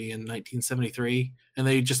horror movie in 1973, and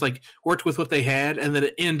they just like worked with what they had, and then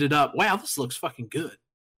it ended up, wow, this looks fucking good.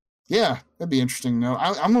 Yeah, that'd be interesting. No,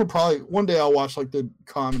 I'm gonna probably one day I'll watch like the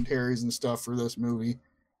commentaries and stuff for this movie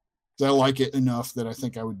because I like it enough that I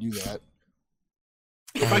think I would do that.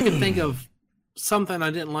 If I could think of something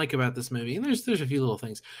I didn't like about this movie, and there's a few little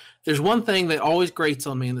things. There's one thing that always grates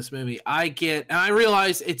on me in this movie. And I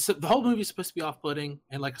realize the whole movie is supposed to be off-putting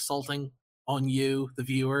and like assaulting on you, the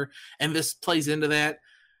viewer, and this plays into that.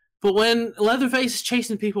 But when Leatherface is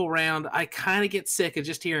chasing people around, I kind of get sick of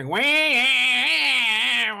just hearing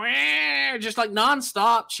just like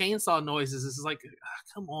nonstop chainsaw noises. This is like,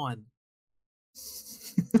 come on.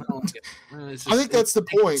 I don't like it. I think that's the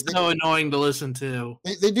point. It's so annoying to listen to.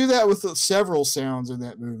 They do that with several sounds in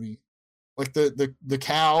that movie, like the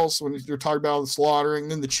cows when you're talking about the slaughtering,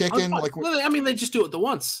 then the chicken. I mean, they just do it the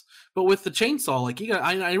once, but with the chainsaw, like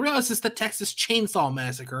I realize it's the Texas Chainsaw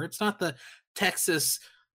Massacre. It's not the Texas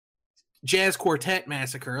Jazz Quartet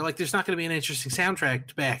Massacre. Like, there's not going to be an interesting soundtrack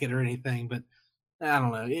to back it or anything. But I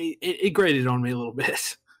don't know. It grated on me a little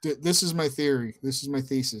bit. This is my theory. This is my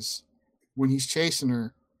thesis. When he's chasing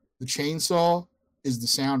her, the chainsaw is the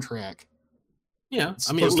soundtrack. Yeah,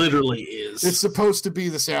 I mean, it literally is. It's supposed to be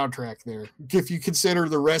the soundtrack there. If you consider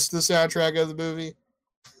the rest of the soundtrack of the movie,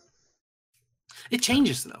 it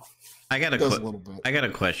changes though. I got a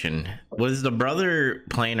question. Was the brother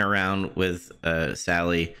playing around with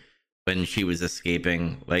Sally when she was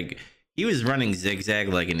escaping? Like, he was running zigzag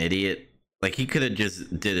like an idiot. Like, he could have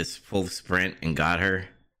just did his full sprint and got her.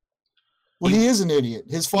 Well, he is an idiot.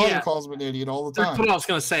 His father calls him an idiot all the time. That's what I was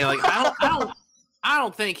gonna say. Like, I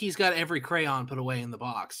don't think he's got every crayon put away in the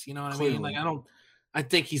box. You know what I mean? Like, I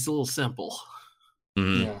think he's a little simple.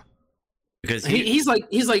 Mm-hmm. Yeah. Because he's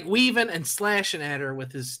like weaving and slashing at her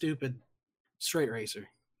with his stupid straight razor.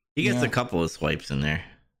 He gets a couple of swipes in there.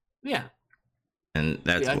 Yeah. And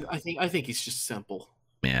that's I think he's just simple.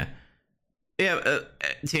 Yeah. Yeah,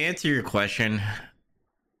 to answer your question,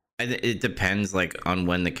 it depends like on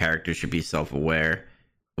when the character should be self-aware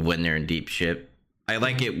of when they're in deep shit. I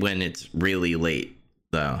like it when it's really late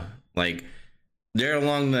though. Like, they're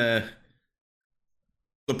along the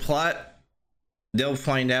plot, they'll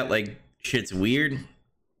find out like shit's weird,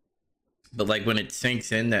 but like when it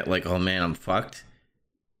sinks in that like, oh man, I'm fucked.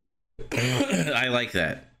 I like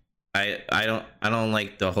that. I don't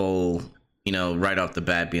like the whole, you know, right off the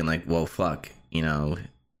bat being like, well, fuck, you know,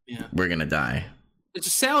 we're gonna die. It's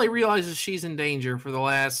just Sally realizes she's in danger for the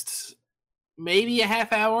last maybe a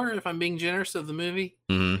half hour, if I'm being generous, of the movie.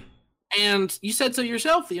 Mm-hmm. And you said so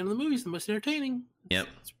yourself, the end of the movie is the most entertaining. Yep.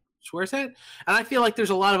 That's where it's at. And I feel like there's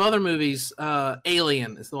a lot of other movies.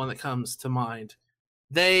 Alien is the one that comes to mind.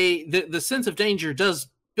 The sense of danger does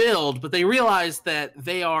build, but they realize that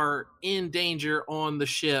they are in danger on the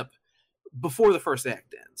ship before the first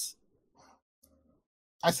act ends.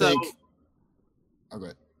 I think.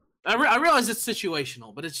 Okay. I realize it's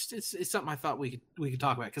situational, but it's something I thought we could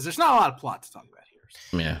talk about because there's not a lot of plot to talk about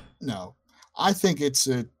here. Yeah. No, I think it's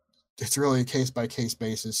a it's really a case-by-case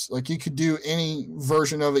basis. Like, you could do any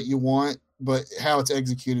version of it you want, but how it's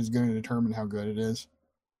executed is going to determine how good it is.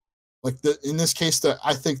 Like, in this case,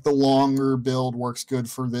 I think the longer build works good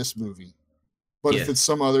for this movie. But if it's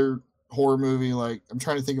some other horror movie, like, I'm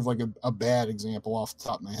trying to think of like a bad example off the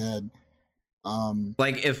top of my head.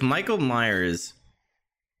 Like, if Michael Myers,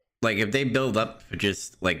 like, if they build up for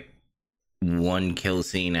just like one kill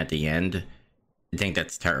scene at the end, I think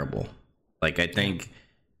that's terrible. Like, I think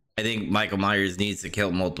Michael Myers needs to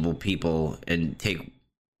kill multiple people and take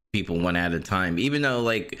people one at a time. Even though,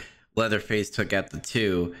 like, Leatherface took out the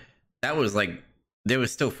two, that was like, there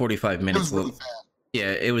was still 45 minutes. It was really fast.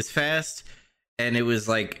 Yeah, it was fast, and it was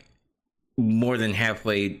like more than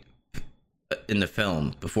halfway in the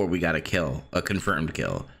film before we got a confirmed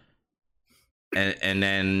kill. And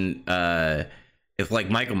then if like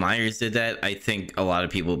Michael Myers did that, I think a lot of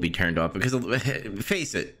people would be turned off because,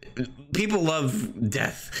 face it, people love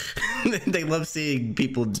death. They love seeing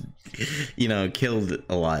people, killed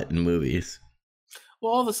a lot in movies.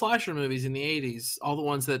 Well, all the slasher movies in the 80s, all the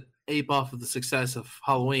ones that ape off of the success of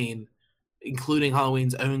Halloween, including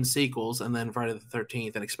Halloween's own sequels and then Friday the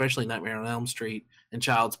 13th, and especially Nightmare on Elm Street and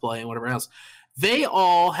Child's Play and whatever else, they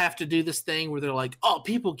all have to do this thing where they're like, oh,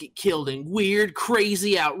 people get killed in weird,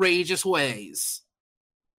 crazy, outrageous ways.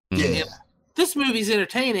 Yeah. And this movie's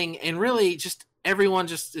entertaining, and really just everyone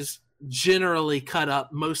just is generally cut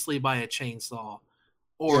up mostly by a chainsaw,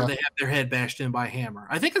 or they have their head bashed in by a hammer.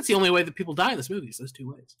 I think that's the only way that people die in this movie, is those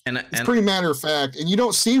two ways. It's pretty matter of fact, and you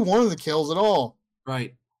don't see one of the kills at all.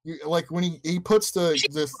 Right. Like when he puts the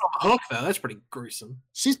hook, though, that's pretty gruesome.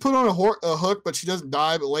 She's put on a hook, but she doesn't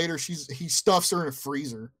die. But later, he stuffs her in a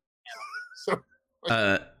freezer. So,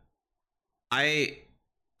 I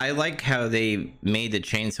like how they made the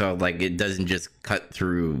chainsaw like it doesn't just cut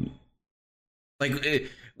through. Like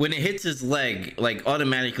when it hits his leg, like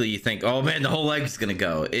automatically you think, oh man, the whole leg's gonna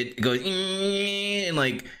go. It goes and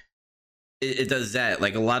like. It does that.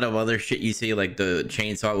 Like a lot of other shit you see, like the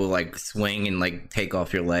chainsaw will like swing and like take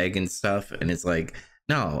off your leg and stuff, and it's like,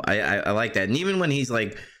 no, I like that. And even when he's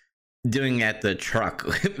like doing at the truck,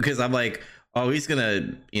 because I'm like, oh, he's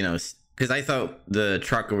gonna, because I thought the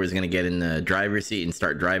trucker was gonna get in the driver's seat and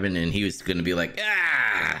start driving, and he was gonna be like,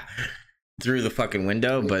 through the fucking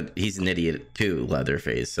window, but he's an idiot too,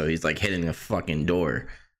 Leatherface, so he's like hitting a fucking door.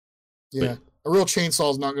 Yeah. A real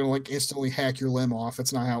chainsaw is not going to like instantly hack your limb off.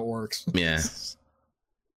 It's not how it works. Yeah.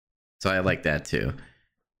 So I like that too.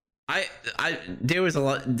 There was a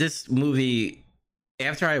lot. This movie,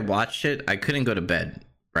 after I watched it, I couldn't go to bed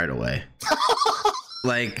right away.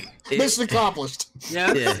 Like mission accomplished.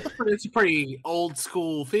 Yeah, it's a pretty old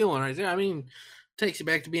school feeling right there. I mean, takes you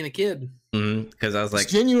back to being a kid. Because I was like,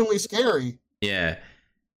 it's genuinely scary. Yeah.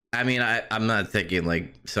 I mean, I'm not thinking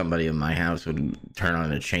like somebody in my house would turn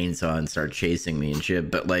on a chainsaw and start chasing me and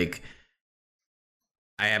shit, but like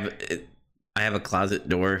I have a closet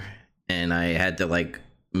door and I had to like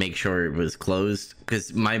make sure it was closed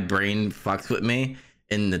because my brain fucks with me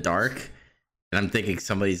in the dark and I'm thinking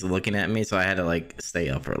somebody's looking at me, so I had to like stay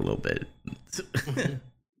up for a little bit.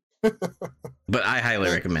 But I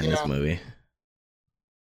highly recommend this movie.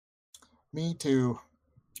 Me too.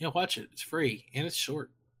 Yeah, watch it. It's free and it's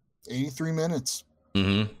short. 83 minutes.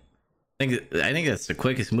 I think that's the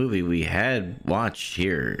quickest movie we had watched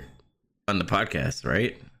here on the podcast,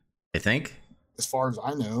 right? I think. As far as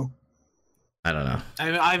I know. I don't know.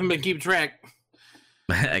 I haven't been keeping track.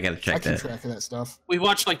 I gotta check that. I keep track of that stuff. We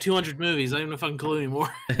watched like 200 movies. I don't know if I can clue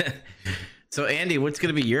anymore. So, Andy, what's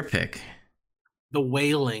gonna be your pick? The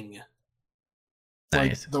Wailing.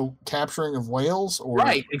 Nice. Like the capturing of whales, or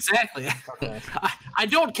right? Exactly. Okay. I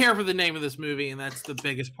don't care for the name of this movie, and that's the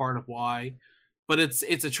biggest part of why. But it's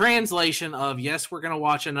a translation of, yes, we're gonna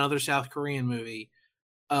watch another South Korean movie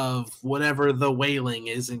of whatever The Wailing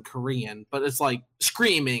is in Korean, but it's like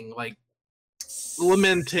screaming, like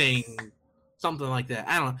lamenting, something like that.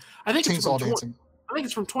 I don't know. I think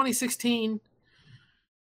it's from 2016.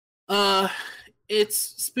 It's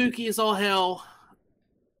spooky as all hell.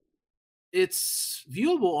 It's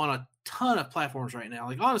viewable on a ton of platforms right now.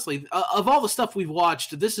 Like, honestly, of all the stuff we've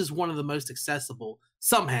watched, this is one of the most accessible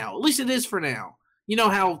somehow. At least it is for now. You know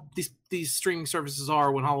how these streaming services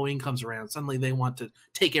are when Halloween comes around. Suddenly they want to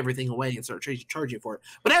take everything away and start charging for it.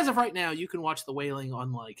 But as of right now, you can watch The Wailing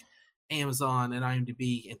on like Amazon and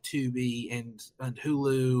IMDb and Tubi and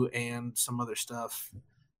Hulu and some other stuff.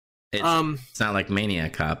 It's not like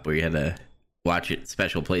Maniac Cop where you had to watch it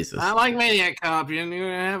special places. I like Maniac Cop. You're going to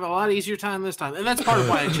have a lot easier time this time. And that's part of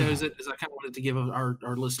why I chose it, is I kind of wanted to give our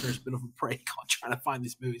listeners a bit of a break on trying to find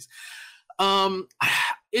these movies.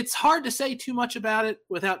 It's hard to say too much about it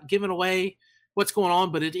without giving away what's going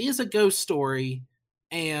on, but it is a ghost story,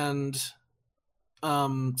 and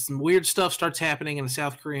some weird stuff starts happening in a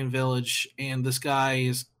South Korean village, and this guy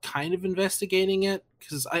is kind of investigating it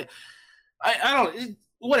because I don't.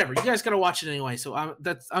 Whatever, you guys got to watch it anyway. So I'm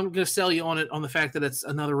gonna sell you on it on the fact that it's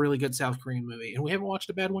another really good South Korean movie, and we haven't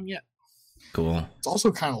watched a bad one yet. Cool. It's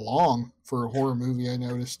also kind of long for a horror movie, I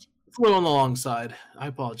noticed. It's a little on the long side. I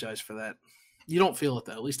apologize for that. You don't feel it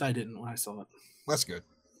though. At least I didn't when I saw it. That's good.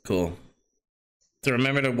 Cool. So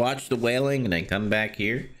remember to watch The Wailing and then come back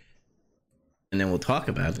here, and then we'll talk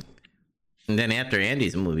about it. And then after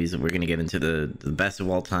Andy's movies, we're gonna get into the best of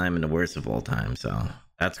all time and the worst of all time. So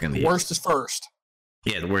that's gonna be Worst is first.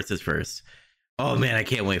 Yeah, the worst is first. Oh man, I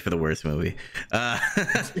can't wait for the worst movie. But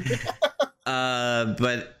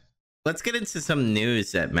let's get into some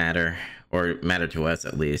news that matter to us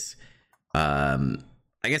at least. I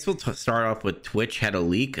guess we'll start off with Twitch had a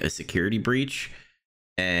leak, a security breach,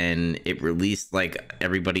 and it released like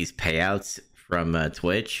everybody's payouts from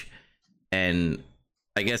Twitch. And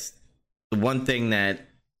I guess the one thing that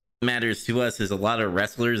matters to us is a lot of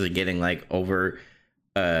wrestlers are getting like over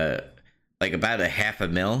like about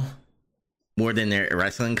 $500,000 more than their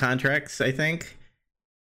wrestling contracts, I think.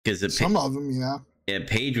 Because some of them, yeah. Yeah,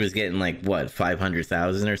 Paige was getting like what,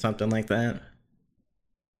 500,000 or something like that.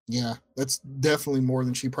 Yeah, that's definitely more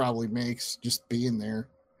than she probably makes just being there.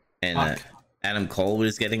 And Adam Cole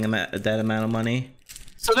was getting that amount of money.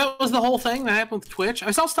 So that was the whole thing that happened with Twitch. I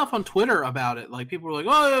saw stuff on Twitter about it. Like people were like,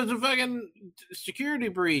 "Oh, it's a fucking security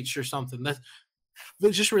breach or something."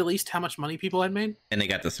 They just released how much money people had made, and they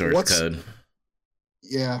got the source code.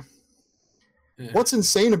 Yeah. What's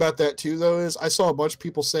insane about that too, though, is I saw a bunch of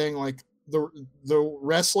people saying like the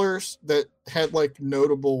wrestlers that had like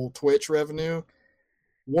notable Twitch revenue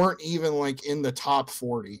weren't even like in the top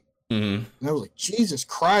 40. Mm-hmm. And I was like, Jesus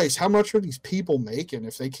Christ, how much are these people making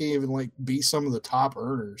if they can't even like be some of the top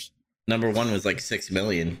earners? Number one was like 6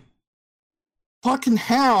 million. Fucking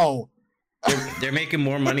how? They're making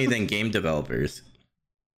more money than game developers.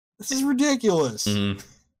 This is ridiculous. Mm-hmm.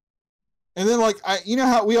 And then like you know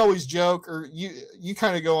how we always joke, or you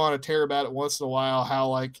kind of go on a tear about it once in a while, how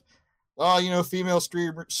like, oh, you know, female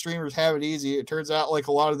streamers have it easy. It turns out like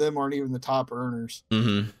a lot of them aren't even the top earners.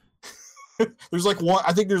 Mm-hmm. There's like one.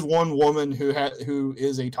 I think there's one woman who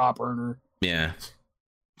is a top earner. Yeah.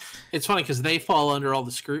 It's funny because they fall under all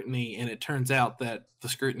the scrutiny, and it turns out that the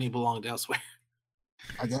scrutiny belonged elsewhere.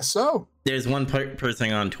 I guess so. There's one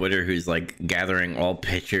person on Twitter who's like gathering all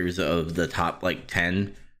pictures of the top like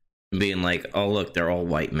 10, and being like, "Oh look, they're all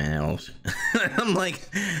white males." I'm like,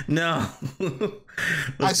 no.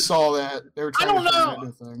 I saw that. They were trying I don't to know.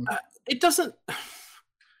 that thing. It doesn't.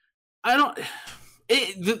 I don't.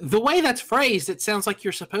 The way that's phrased, it sounds like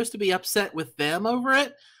you're supposed to be upset with them over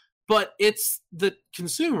it, but it's the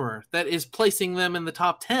consumer that is placing them in the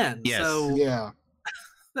top 10. Yes. So Yeah.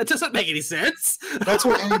 That doesn't make any sense. That's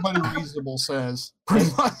what anybody reasonable says, pretty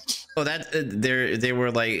much. Well, that they were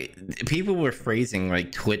like, people were phrasing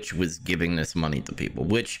like Twitch was giving this money to people,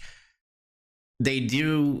 which they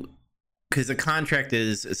do, because the contract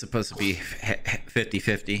is supposed to be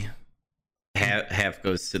 50-50. Half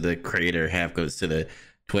goes to the creator, half goes to the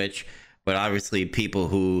Twitch. But obviously, people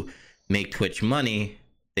who make Twitch money,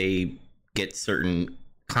 they get certain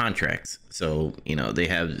contracts. So, you know, they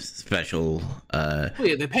have special yeah,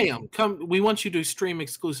 they pay them. We want you to stream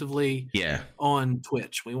exclusively on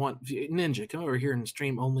Twitch. We want Ninja, come over here and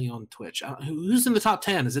stream only on Twitch. Who's in the top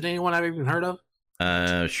 10? Is it anyone I've even heard of?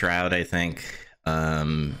 Shroud, I think.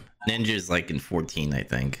 Ninja's like in 14, I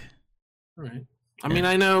think. All right. I mean,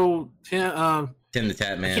 I know Tim the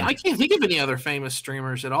Tap Man. I can't think of any other famous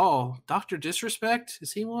streamers at all. Dr. Disrespect,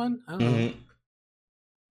 is he one? I don't know.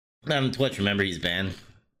 Not on Twitch, remember he's banned.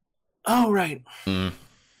 Oh, right.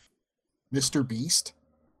 Mr. Beast?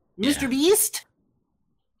 Mr. Beast?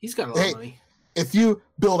 He's got a lot of money. If you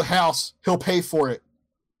build a house, he'll pay for it.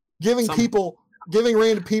 Giving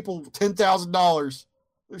random people $10,000.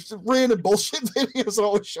 There's some random bullshit videos that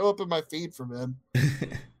always show up in my feed from him.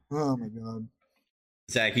 Oh my god.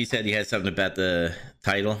 Zach, you said you had something about the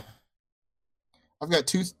title. I've got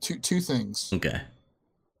two things. Okay.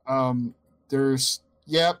 There's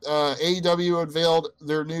AEW unveiled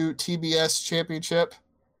their new TBS championship.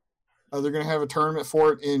 They're going to have a tournament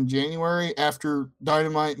for it in January after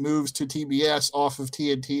Dynamite moves to TBS off of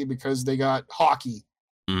TNT because they got hockey.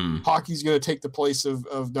 Hockey's going to take the place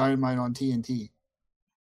of Dynamite on TNT.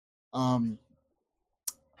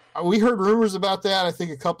 We heard rumors about that, I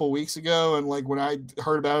think, a couple of weeks ago. And like when I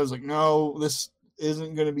heard about it, I was like, no, this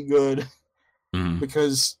isn't going to be good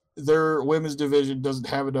because their women's division doesn't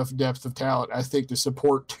have enough depth of talent, I think, to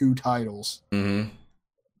support two titles.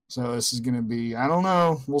 So this is going to be, I don't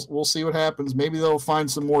know. We'll see what happens. Maybe they'll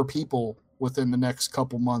find some more people within the next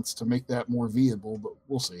couple months to make that more viable, but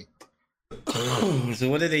we'll see. So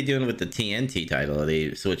what are they doing with the TNT title? Are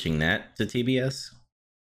they switching that to TBS?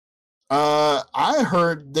 I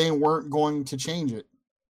heard they weren't going to change it.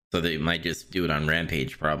 So they might just do it on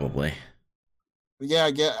Rampage, probably.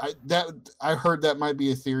 Yeah, I heard that might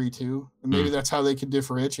be a theory too, and maybe that's how they could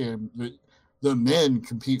differentiate them. The men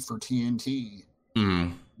compete for TNT.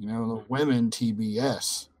 Mm. You know, the women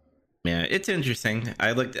TBS. Yeah, it's interesting.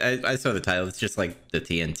 I saw the title. It's just like the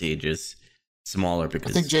TNT, just smaller. Because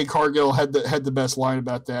I think Jay Cargill had the best line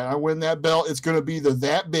about that. I win that belt, it's going to be the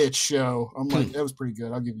That Bitch show. I'm like, that was pretty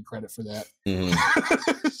good. I'll give you credit for that. Mm-hmm.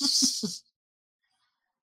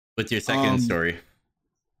 What's your second story?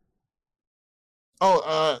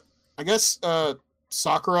 I guess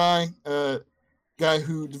Sakurai, guy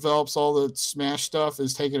who develops all the Smash stuff,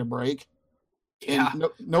 is taking a break. Yeah. And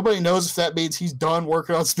nobody knows if that means he's done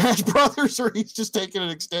working on Smash Brothers or he's just taking an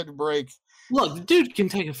extended break. Look, the dude can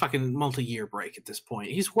take a fucking multi-year break at this point.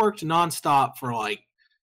 He's worked nonstop for like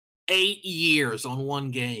 8 years on one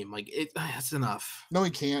game. Like that's enough. No, he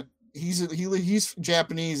can't. He's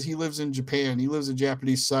Japanese. He lives in Japan. He lives in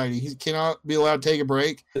Japanese society. He cannot be allowed to take a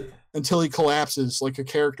break until he collapses, like a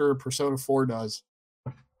character in Persona 4 does.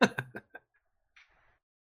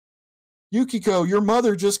 Yukiko, your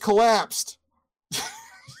mother just collapsed.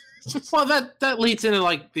 Well, that leads into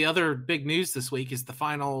like the other big news this week is the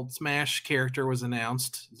final Smash character was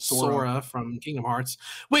announced, Sora from Kingdom Hearts,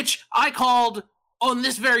 which I called on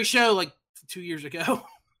this very show like 2 years ago.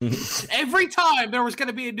 Every time there was going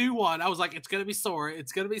to be a new one, I was like, it's going to be Sora,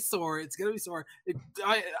 it's going to be Sora, it's going to be Sora.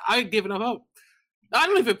 I had given up hope. I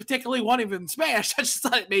don't even particularly want him in Smash. I just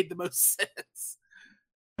thought it made the most sense.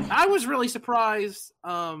 I was really surprised.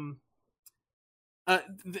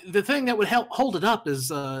 The thing that would help hold it up is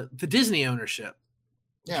the Disney ownership.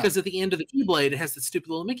 Yeah. Because at the end of the Keyblade, it has that stupid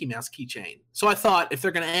little Mickey Mouse keychain. So I thought if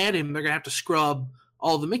they're going to add him, they're going to have to scrub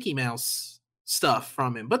all the Mickey Mouse stuff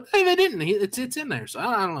from him. But they didn't. It's in there. So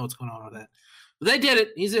I don't know what's going on with that. But they did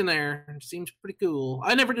it. He's in there. It seems pretty cool.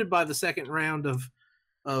 I never did buy the second round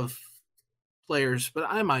of players, but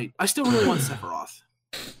I might. I still really want Sephiroth.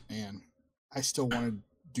 Man, I still wanted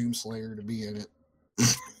Doomslayer to be in it.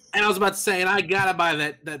 And I was about to say, and I gotta buy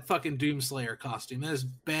that fucking Doomslayer costume. That is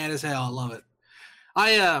bad as hell. I love it.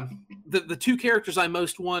 The two characters I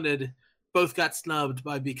most wanted both got snubbed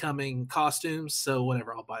by becoming costumes. So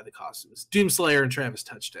whatever, I'll buy the costumes. Doomslayer and Travis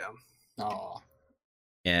Touchdown. Oh.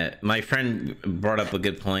 Yeah, my friend brought up a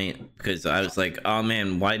good point because I was like, "Oh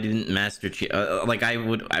man, why didn't Master Chief?" Like I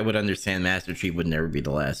would understand Master Chief would never be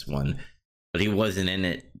the last one, but he wasn't in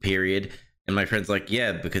it. Period. And my friend's like,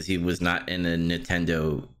 "Yeah, because he was not in a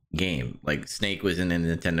Nintendo game. Like Snake was in a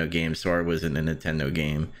Nintendo game, Sora was in a Nintendo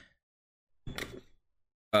game."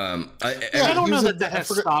 I don't know that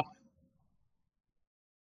has stopped.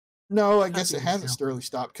 No, I guess it hasn't really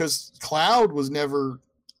stopped because Cloud was never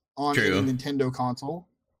on any Nintendo console.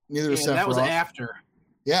 Neither was Sephiroth. That was after.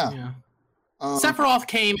 Yeah. Sephiroth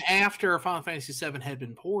came after Final Fantasy VII had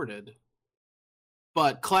been ported,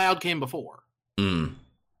 but Cloud came before. Mm.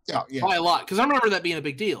 Yeah. By a lot, because I remember that being a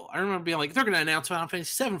big deal. I remember being like, they're going to announce Final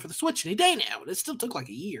Fantasy VII for the Switch any day now, and it still took like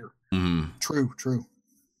a year. Mm. True.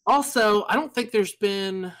 Also, I don't think there's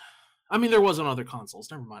been. I mean, there was on other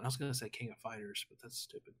consoles. Never mind. I was going to say King of Fighters, but that's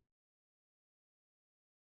stupid.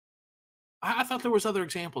 I thought there was other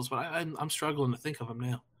examples, but I'm struggling to think of them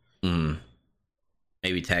now. Mm.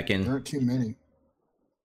 Maybe Tekken. There aren't too many.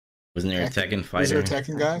 Wasn't there a Tekken fighter? Is there a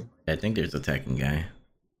Tekken guy? I think there's a Tekken guy.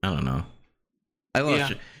 I don't know. I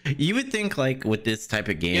lost you. You would think like with this type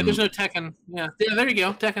of game. Yeah, there's no Tekken. Yeah, there you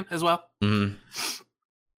go. Tekken as well. Mm-hmm.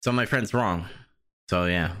 So my friend's wrong. So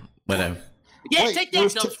yeah, whatever. Yeah, wait, take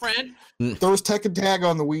that, Dub's friend. There was Tekken Tag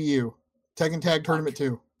on the Wii U. Tekken Tag Tournament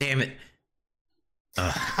 2. Damn it.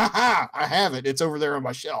 I have it. It's over there on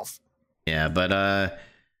my shelf. Yeah, but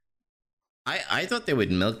I thought they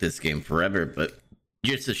would milk this game forever, but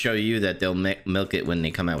just to show you that they'll milk it when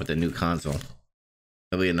they come out with a new console.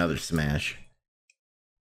 There'll be another Smash.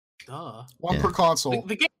 One per console.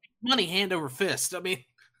 The game money hand over fist. I mean,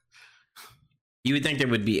 you would think they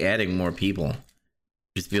would be adding more people.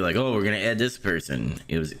 Just be like, oh, we're gonna add this person.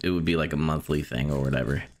 It would be like a monthly thing or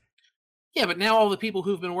whatever. Yeah, but now all the people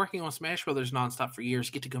who've been working on Smash Brothers nonstop for years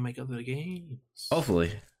get to go make other games.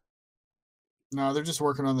 Hopefully. No, they're just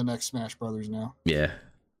working on the next Smash Brothers now. Yeah.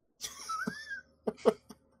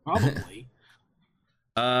 Probably.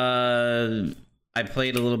 I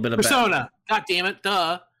played a little bit of Persona. God damn it!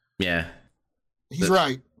 Duh. Yeah. He's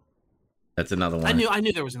right. That's another one. I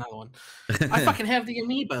knew there was another one. I fucking have the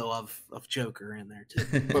amiibo of Joker in there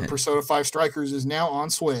too. But Persona 5 Strikers is now on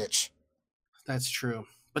Switch. That's true.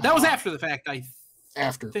 But that was after the fact, I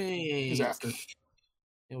After. think. It was after.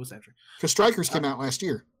 It was after. Because Strikers came out last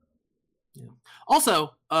year. Yeah.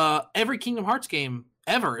 Also, every Kingdom Hearts game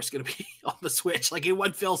ever is going to be on the Switch, like in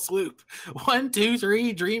one fell swoop. 1, 2,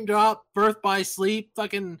 3, Dream Drop, Birth by Sleep,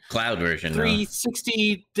 fucking Cloud version.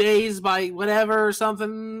 360 days by whatever or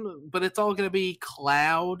something. But it's all going to be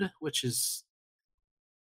cloud, which is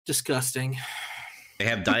disgusting. They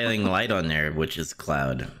have Dying Light on there, which is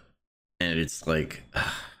cloud, and it's like,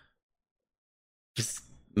 just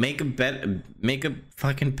make a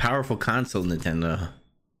fucking powerful console, Nintendo.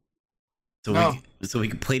 So we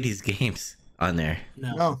can play these games on there.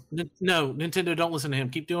 No, Nintendo, don't listen to him.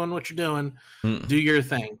 Keep doing what you're doing. Do your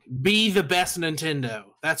thing. Be the best Nintendo.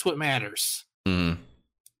 That's what matters. You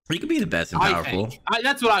can be the best and powerful.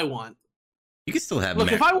 That's what I want. You can still have.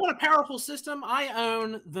 Look, if I want a powerful system, I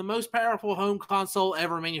own the most powerful home console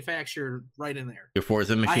ever manufactured. Right in there. Your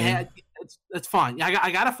Forza machine. That's fine.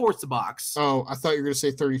 I got a Forza box. Oh, I thought you were going to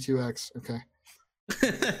say 32X. Okay.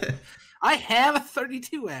 I have a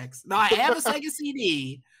 32X. No, I have a Sega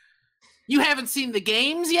CD. You haven't seen the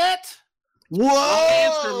games yet? Whoa!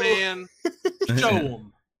 Answer, man. Show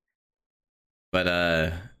them. But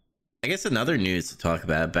I guess another news to talk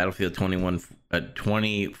about: Battlefield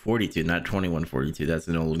 2042, not 2142. That's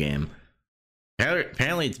an old game.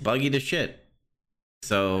 Apparently, it's buggy to shit.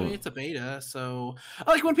 So I mean, it's a beta. So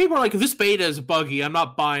like when people are like, "This beta is buggy. I'm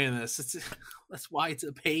not buying this." That's why it's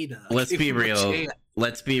a beta. Let's be real.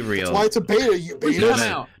 Let's be real. That's why it's a beta. You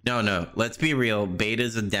beta. No. Let's be real.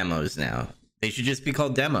 Betas and demos now. They should just be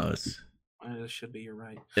called demos. It should be. You're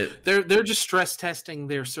right. They're just stress testing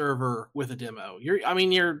their server with a demo.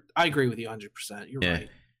 I agree with you 100%. You're right.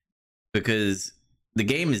 Because the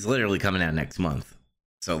game is literally coming out next month.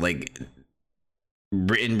 So like,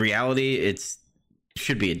 in reality, it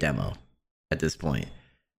should be a demo at this point.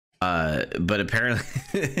 But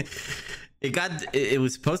apparently. It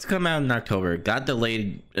was supposed to come out in October. It got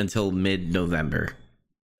delayed until mid-November.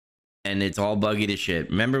 And it's all buggy to shit.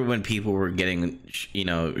 Remember when people were getting,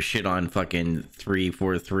 shit on fucking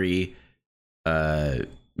 343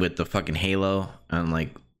 with the fucking Halo on like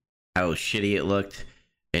how shitty it looked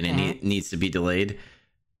and it needs to be delayed?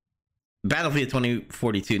 Battlefield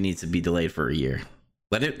 2042 needs to be delayed for a year.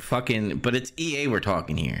 Let it fucking, but it's EA we're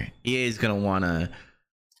talking here. EA is going to want to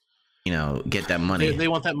get that money. They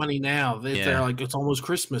want that money now. They're like, it's almost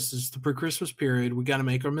Christmas. It's the pre-Christmas period. We got to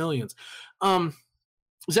make our millions.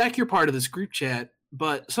 Zach, you're part of this group chat,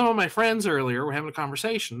 but some of my friends earlier were having a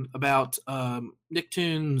conversation about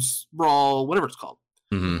Nicktoons Brawl, whatever it's called.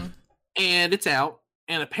 Mm-hmm. And it's out.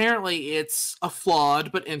 And apparently it's a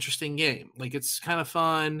flawed but interesting game. Like, it's kind of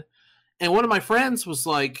fun. And one of my friends was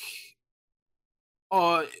like,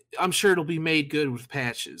 I'm sure it'll be made good with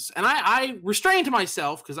patches. And I restrained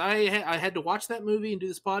myself because I had to watch that movie and do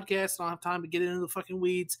this podcast. I don't have time to get into the fucking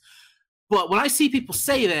weeds. But when I see people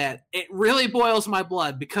say that, it really boils my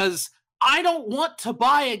blood because I don't want to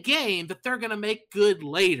buy a game that they're going to make good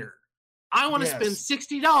later. I want to spend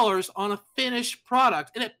 $60 on a finished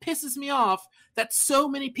product. And it pisses me off that so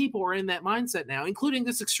many people are in that mindset now, including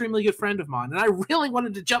this extremely good friend of mine. And I really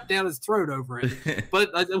wanted to jump down his throat over it.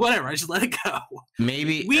 But whatever, I just let it go.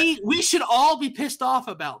 Maybe we should all be pissed off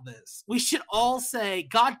about this. We should all say,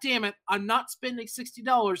 God damn it, I'm not spending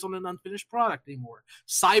 $60 on an unfinished product anymore.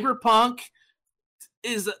 Cyberpunk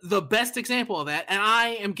is the best example of that, and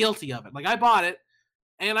I am guilty of it. Like, I bought it,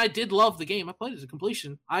 and I did love the game. I played it to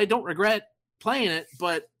completion. I don't regret playing it,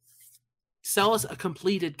 but sell us a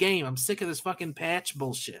completed game. I'm sick of this fucking patch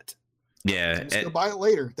bullshit. Yeah, I'm just gonna buy it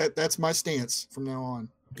later. That's my stance from now on.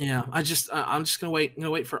 Yeah, I'm just gonna wait. I'm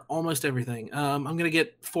gonna wait for almost everything. I'm gonna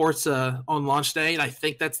get Forza on launch day, and I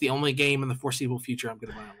think that's the only game in the foreseeable future I'm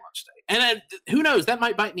gonna buy on launch day. And who knows? That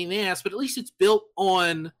might bite me in the ass, but at least it's built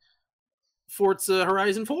on Forza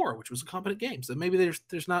Horizon 4, which was a competent game. So maybe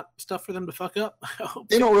there's not stuff for them to fuck up.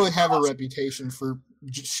 They don't really have a reputation for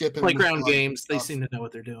shipping Playground Games. They seem to know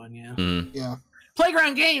what they're doing. Yeah. Yeah.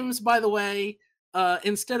 Playground Games, by the way,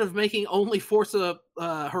 instead of making only Forza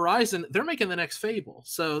Horizon, they're making the next Fable.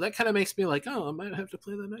 So that kind of makes me like, I might have to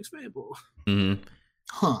play the next Fable. Mm-hmm.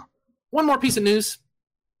 Huh. One more piece of news.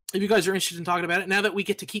 If you guys are interested in talking about it, now that we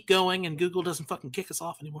get to keep going and Google doesn't fucking kick us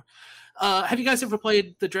off anymore. Have you guys ever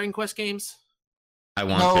played the Dragon Quest games? I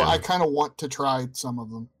want to. I kind of want to try some of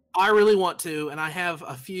them. I really want to, and I have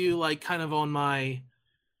a few like kind of on my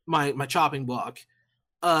chopping block.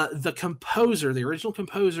 The original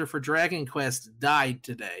composer for Dragon Quest died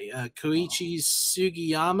today. Koichi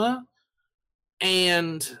Sugiyama,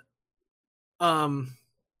 and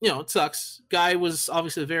It sucks. Guy was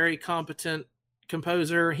obviously a very competent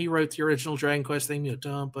composer. He wrote the original Dragon Quest theme.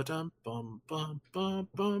 Dum ba dum bum bum bum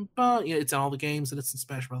bum bum. It's in all the games and it's in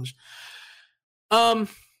Smash Brothers.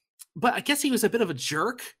 But I guess he was a bit of a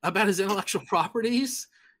jerk about his intellectual properties,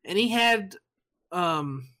 and he had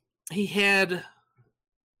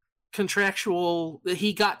contractual.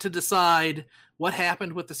 He got to decide what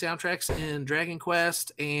happened with the soundtracks in Dragon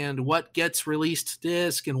Quest and what gets released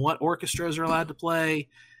disc and what orchestras are allowed to play.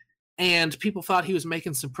 And people thought he was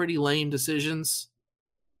making some pretty lame decisions.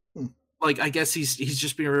 Like, I guess he's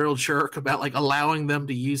just being a real jerk about like allowing them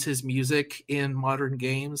to use his music in modern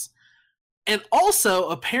games. And also,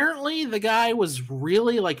 apparently, the guy was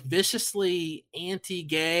really like viciously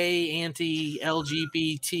anti-gay,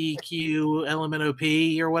 anti-LGBTQ,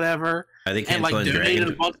 LMNOP or whatever. I think and like Hansel and donated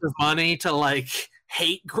Dragon. a bunch of money to like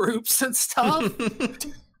hate groups and stuff.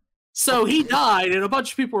 So he died, and a bunch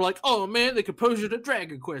of people were like, "Oh man, the composer to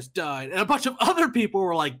Dragon Quest died," and a bunch of other people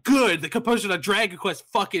were like, "Good, the composer to Dragon Quest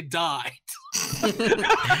fucking died." And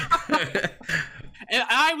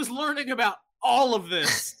I was learning about all of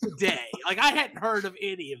this today. Like, I hadn't heard of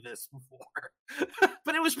any of this before,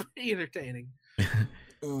 but it was pretty entertaining.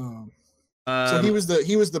 So he was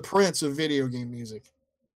the prince of video game music.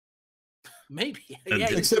 Maybe,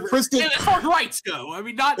 Except Prince didn't. as far as rights go. I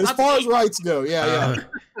mean, not As far as rights go, yeah.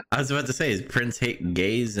 I was about to say, is Prince hate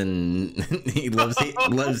gays and he loves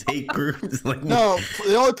hate groups? Like, No,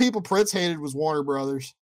 the only people Prince hated was Warner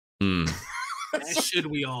Brothers. As should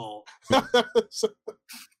we all?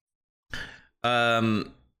 I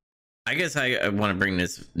guess I want to bring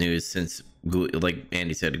this news since, like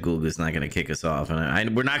Andy said, Google's not going to kick us off,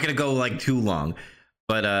 and we're not going to go like too long.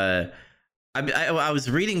 But I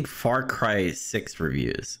was reading Far Cry 6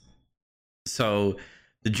 reviews. So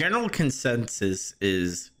the general consensus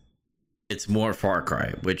is it's more Far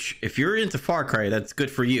Cry, which if you're into Far Cry, that's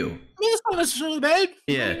good for you. I mean, it's not necessarily bad.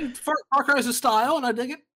 Yeah. I mean, Far Cry is a style, and I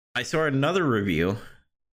dig it. I saw another review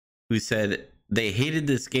who said they hated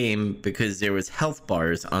this game because there was health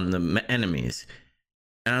bars on the enemies.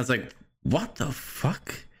 And I was like, what the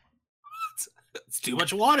fuck? It's too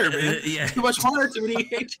much water, man. Yeah. Too much water, too many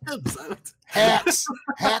HMs. Hacks,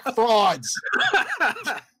 hack frauds.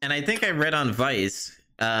 And I think I read on Vice,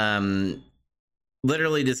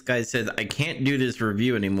 literally this guy said, I can't do this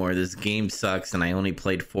review anymore. This game sucks and I only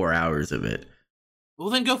played 4 hours of it. Well,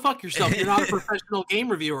 then go fuck yourself. You're not a professional game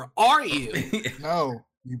reviewer, are you? No,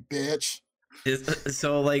 you bitch.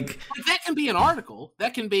 So like that can be an article.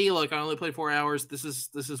 That can be like, I only played 4 hours. This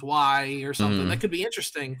is why, or something. That could be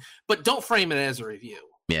interesting, but don't frame it as a review.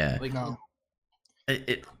 Yeah. Like, No.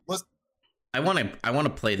 I want to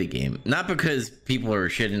play the game, not because people are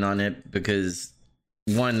shitting on it, because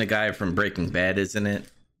one, the guy from Breaking Bad is in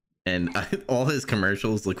it, and all his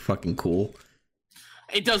commercials look fucking cool.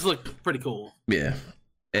 It does look pretty cool. Yeah.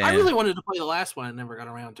 And I really wanted to play the last one. I never got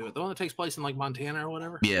around to it. The one that takes place in like Montana or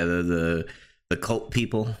whatever. Yeah, the cult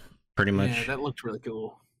people, pretty much. Yeah, that looked really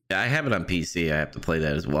cool. Yeah, I have it on PC. I have to play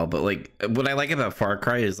that as well. But like, what I like about Far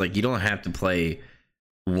Cry is like you don't have to play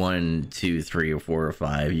 1, 2, 3, or 4, or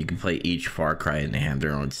 5. You can play each Far Cry and they have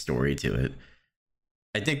their own story to it.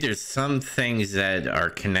 I think there's some things that are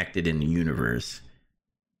connected in the universe.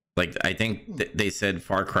 Like, I think they said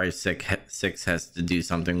Far Cry 6 has to do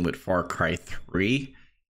something with Far Cry 3,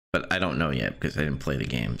 but I don't know yet because I didn't play the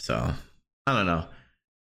game. So I don't know.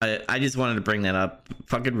 I just wanted to bring that up.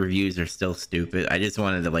 Fucking reviews are still stupid. I just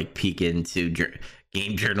wanted to like peek into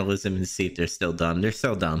game journalism and see if they're still dumb. They're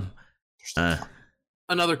still dumb.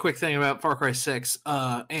 Another quick thing about Far Cry 6,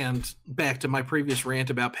 and back to my previous rant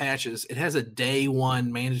about patches, it has a day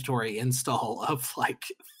one mandatory install of like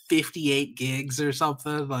 58 gigs or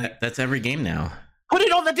something. Like, that's every game now. put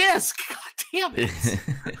it on the disc. God damn it.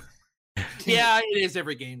 Yeah, it is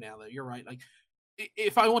every game now, though. You're right. Like,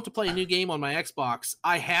 if I want to play a new game on my Xbox,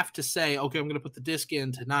 I have to say, okay, I'm going to put the disc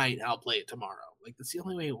in tonight and I'll play it tomorrow. Like, that's the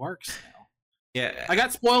only way it works now. Yeah. I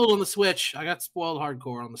got spoiled on the Switch. I got spoiled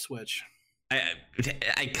hardcore on the Switch.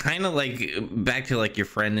 I kind of like, back to like your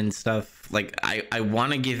friend and stuff, like I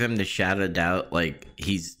want to give him the shadow of doubt, like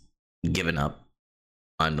he's given up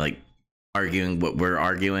on like arguing what we're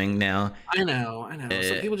arguing now. I know.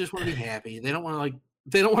 Some people just want to be happy. They don't want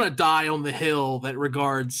to die on the hill that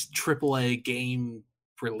regards AAA game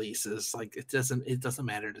releases. Like, it doesn't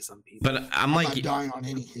matter to some people. But I'm not dying on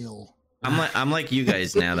any hill. I'm like you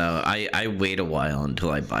guys now though. I wait a while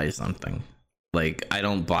until I buy something. Like, I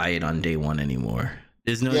don't buy it on day one anymore.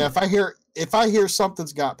 There's no. Yeah, if I hear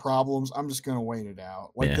something's got problems, I'm just gonna wait it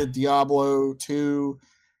out. Like the Diablo 2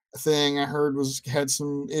 thing I heard had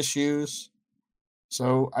some issues,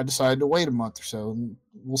 so I decided to wait a month or so, and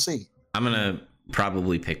we'll see. I'm gonna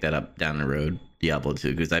probably pick that up down the road, Diablo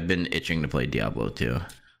 2, because I've been itching to play Diablo 2.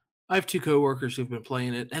 I have 2 coworkers who've been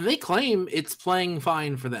playing it, and they claim it's playing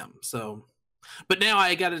fine for them. So, but now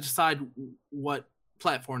I got to decide what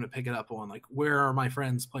platform to pick it up on. Like, where are my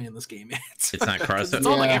friends playing this game at? It's not cross. It's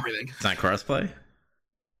on like everything. It's not crossplay.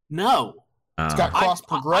 No, it's got cross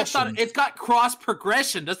progression. I thought it's got cross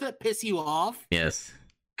progression. Doesn't that piss you off? Yes.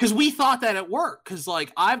 Because we thought that at work. Because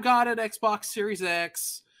like I've got an Xbox Series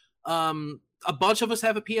X. A bunch of us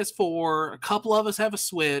have a PS4. A couple of us have a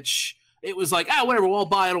Switch. It was like, whatever, we'll all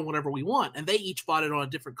buy it on whatever we want. And they each bought it on a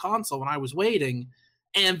different console when I was waiting.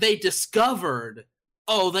 And they discovered,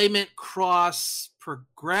 they meant cross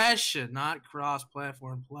progression, not cross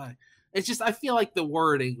platform play. It's just, I feel like the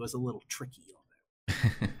wording was a little tricky on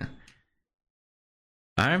it.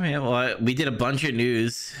 All right, man. Well, we did a bunch of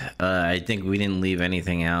news. I think we didn't leave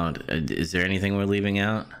anything out. Is there anything we're leaving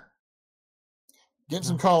out? Getting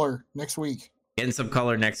some color next week. Getting some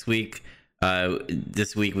color next week.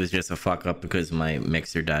 This week was just a fuck up because my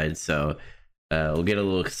mixer died, so we'll get a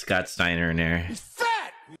little Scott Steiner in there. He's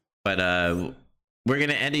fat! But we're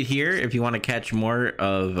gonna end it here. If you want to catch more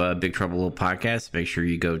of Big Trouble Little Podcast, make sure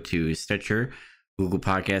you go to Stitcher, Google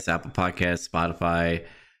Podcasts, Apple Podcasts, Spotify,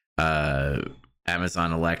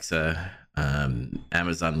 Amazon Alexa,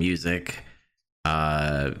 Amazon Music,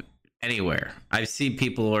 anywhere. I see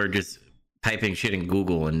people are just typing shit in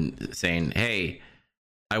Google and saying, hey,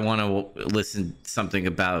 I want to listen to something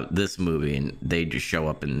about this movie, and they just show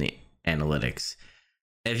up in the analytics.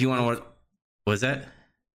 If you want to, what was that?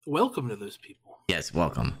 Welcome to those people. Yes,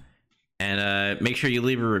 welcome. And make sure you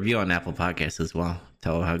leave a review on Apple Podcasts as well.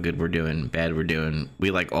 Tell how good we're doing, bad we're doing. We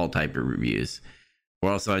like all type of reviews.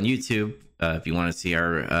 We're also on YouTube. If you want to see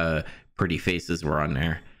our pretty faces, we're on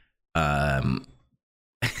there.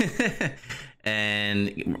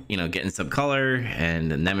 And Getting Some Color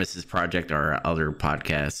and the Nemesis Project, our other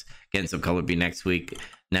podcasts. Getting Some Color will be next week.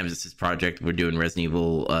 Nemesis Project, we're doing Resident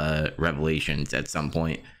Evil Revelations at some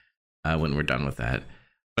point when we're done with that.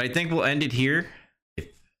 But I think we'll end it here. If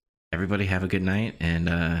everybody have a good night,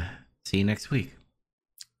 and see you next week.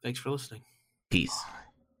 Thanks for listening. Peace.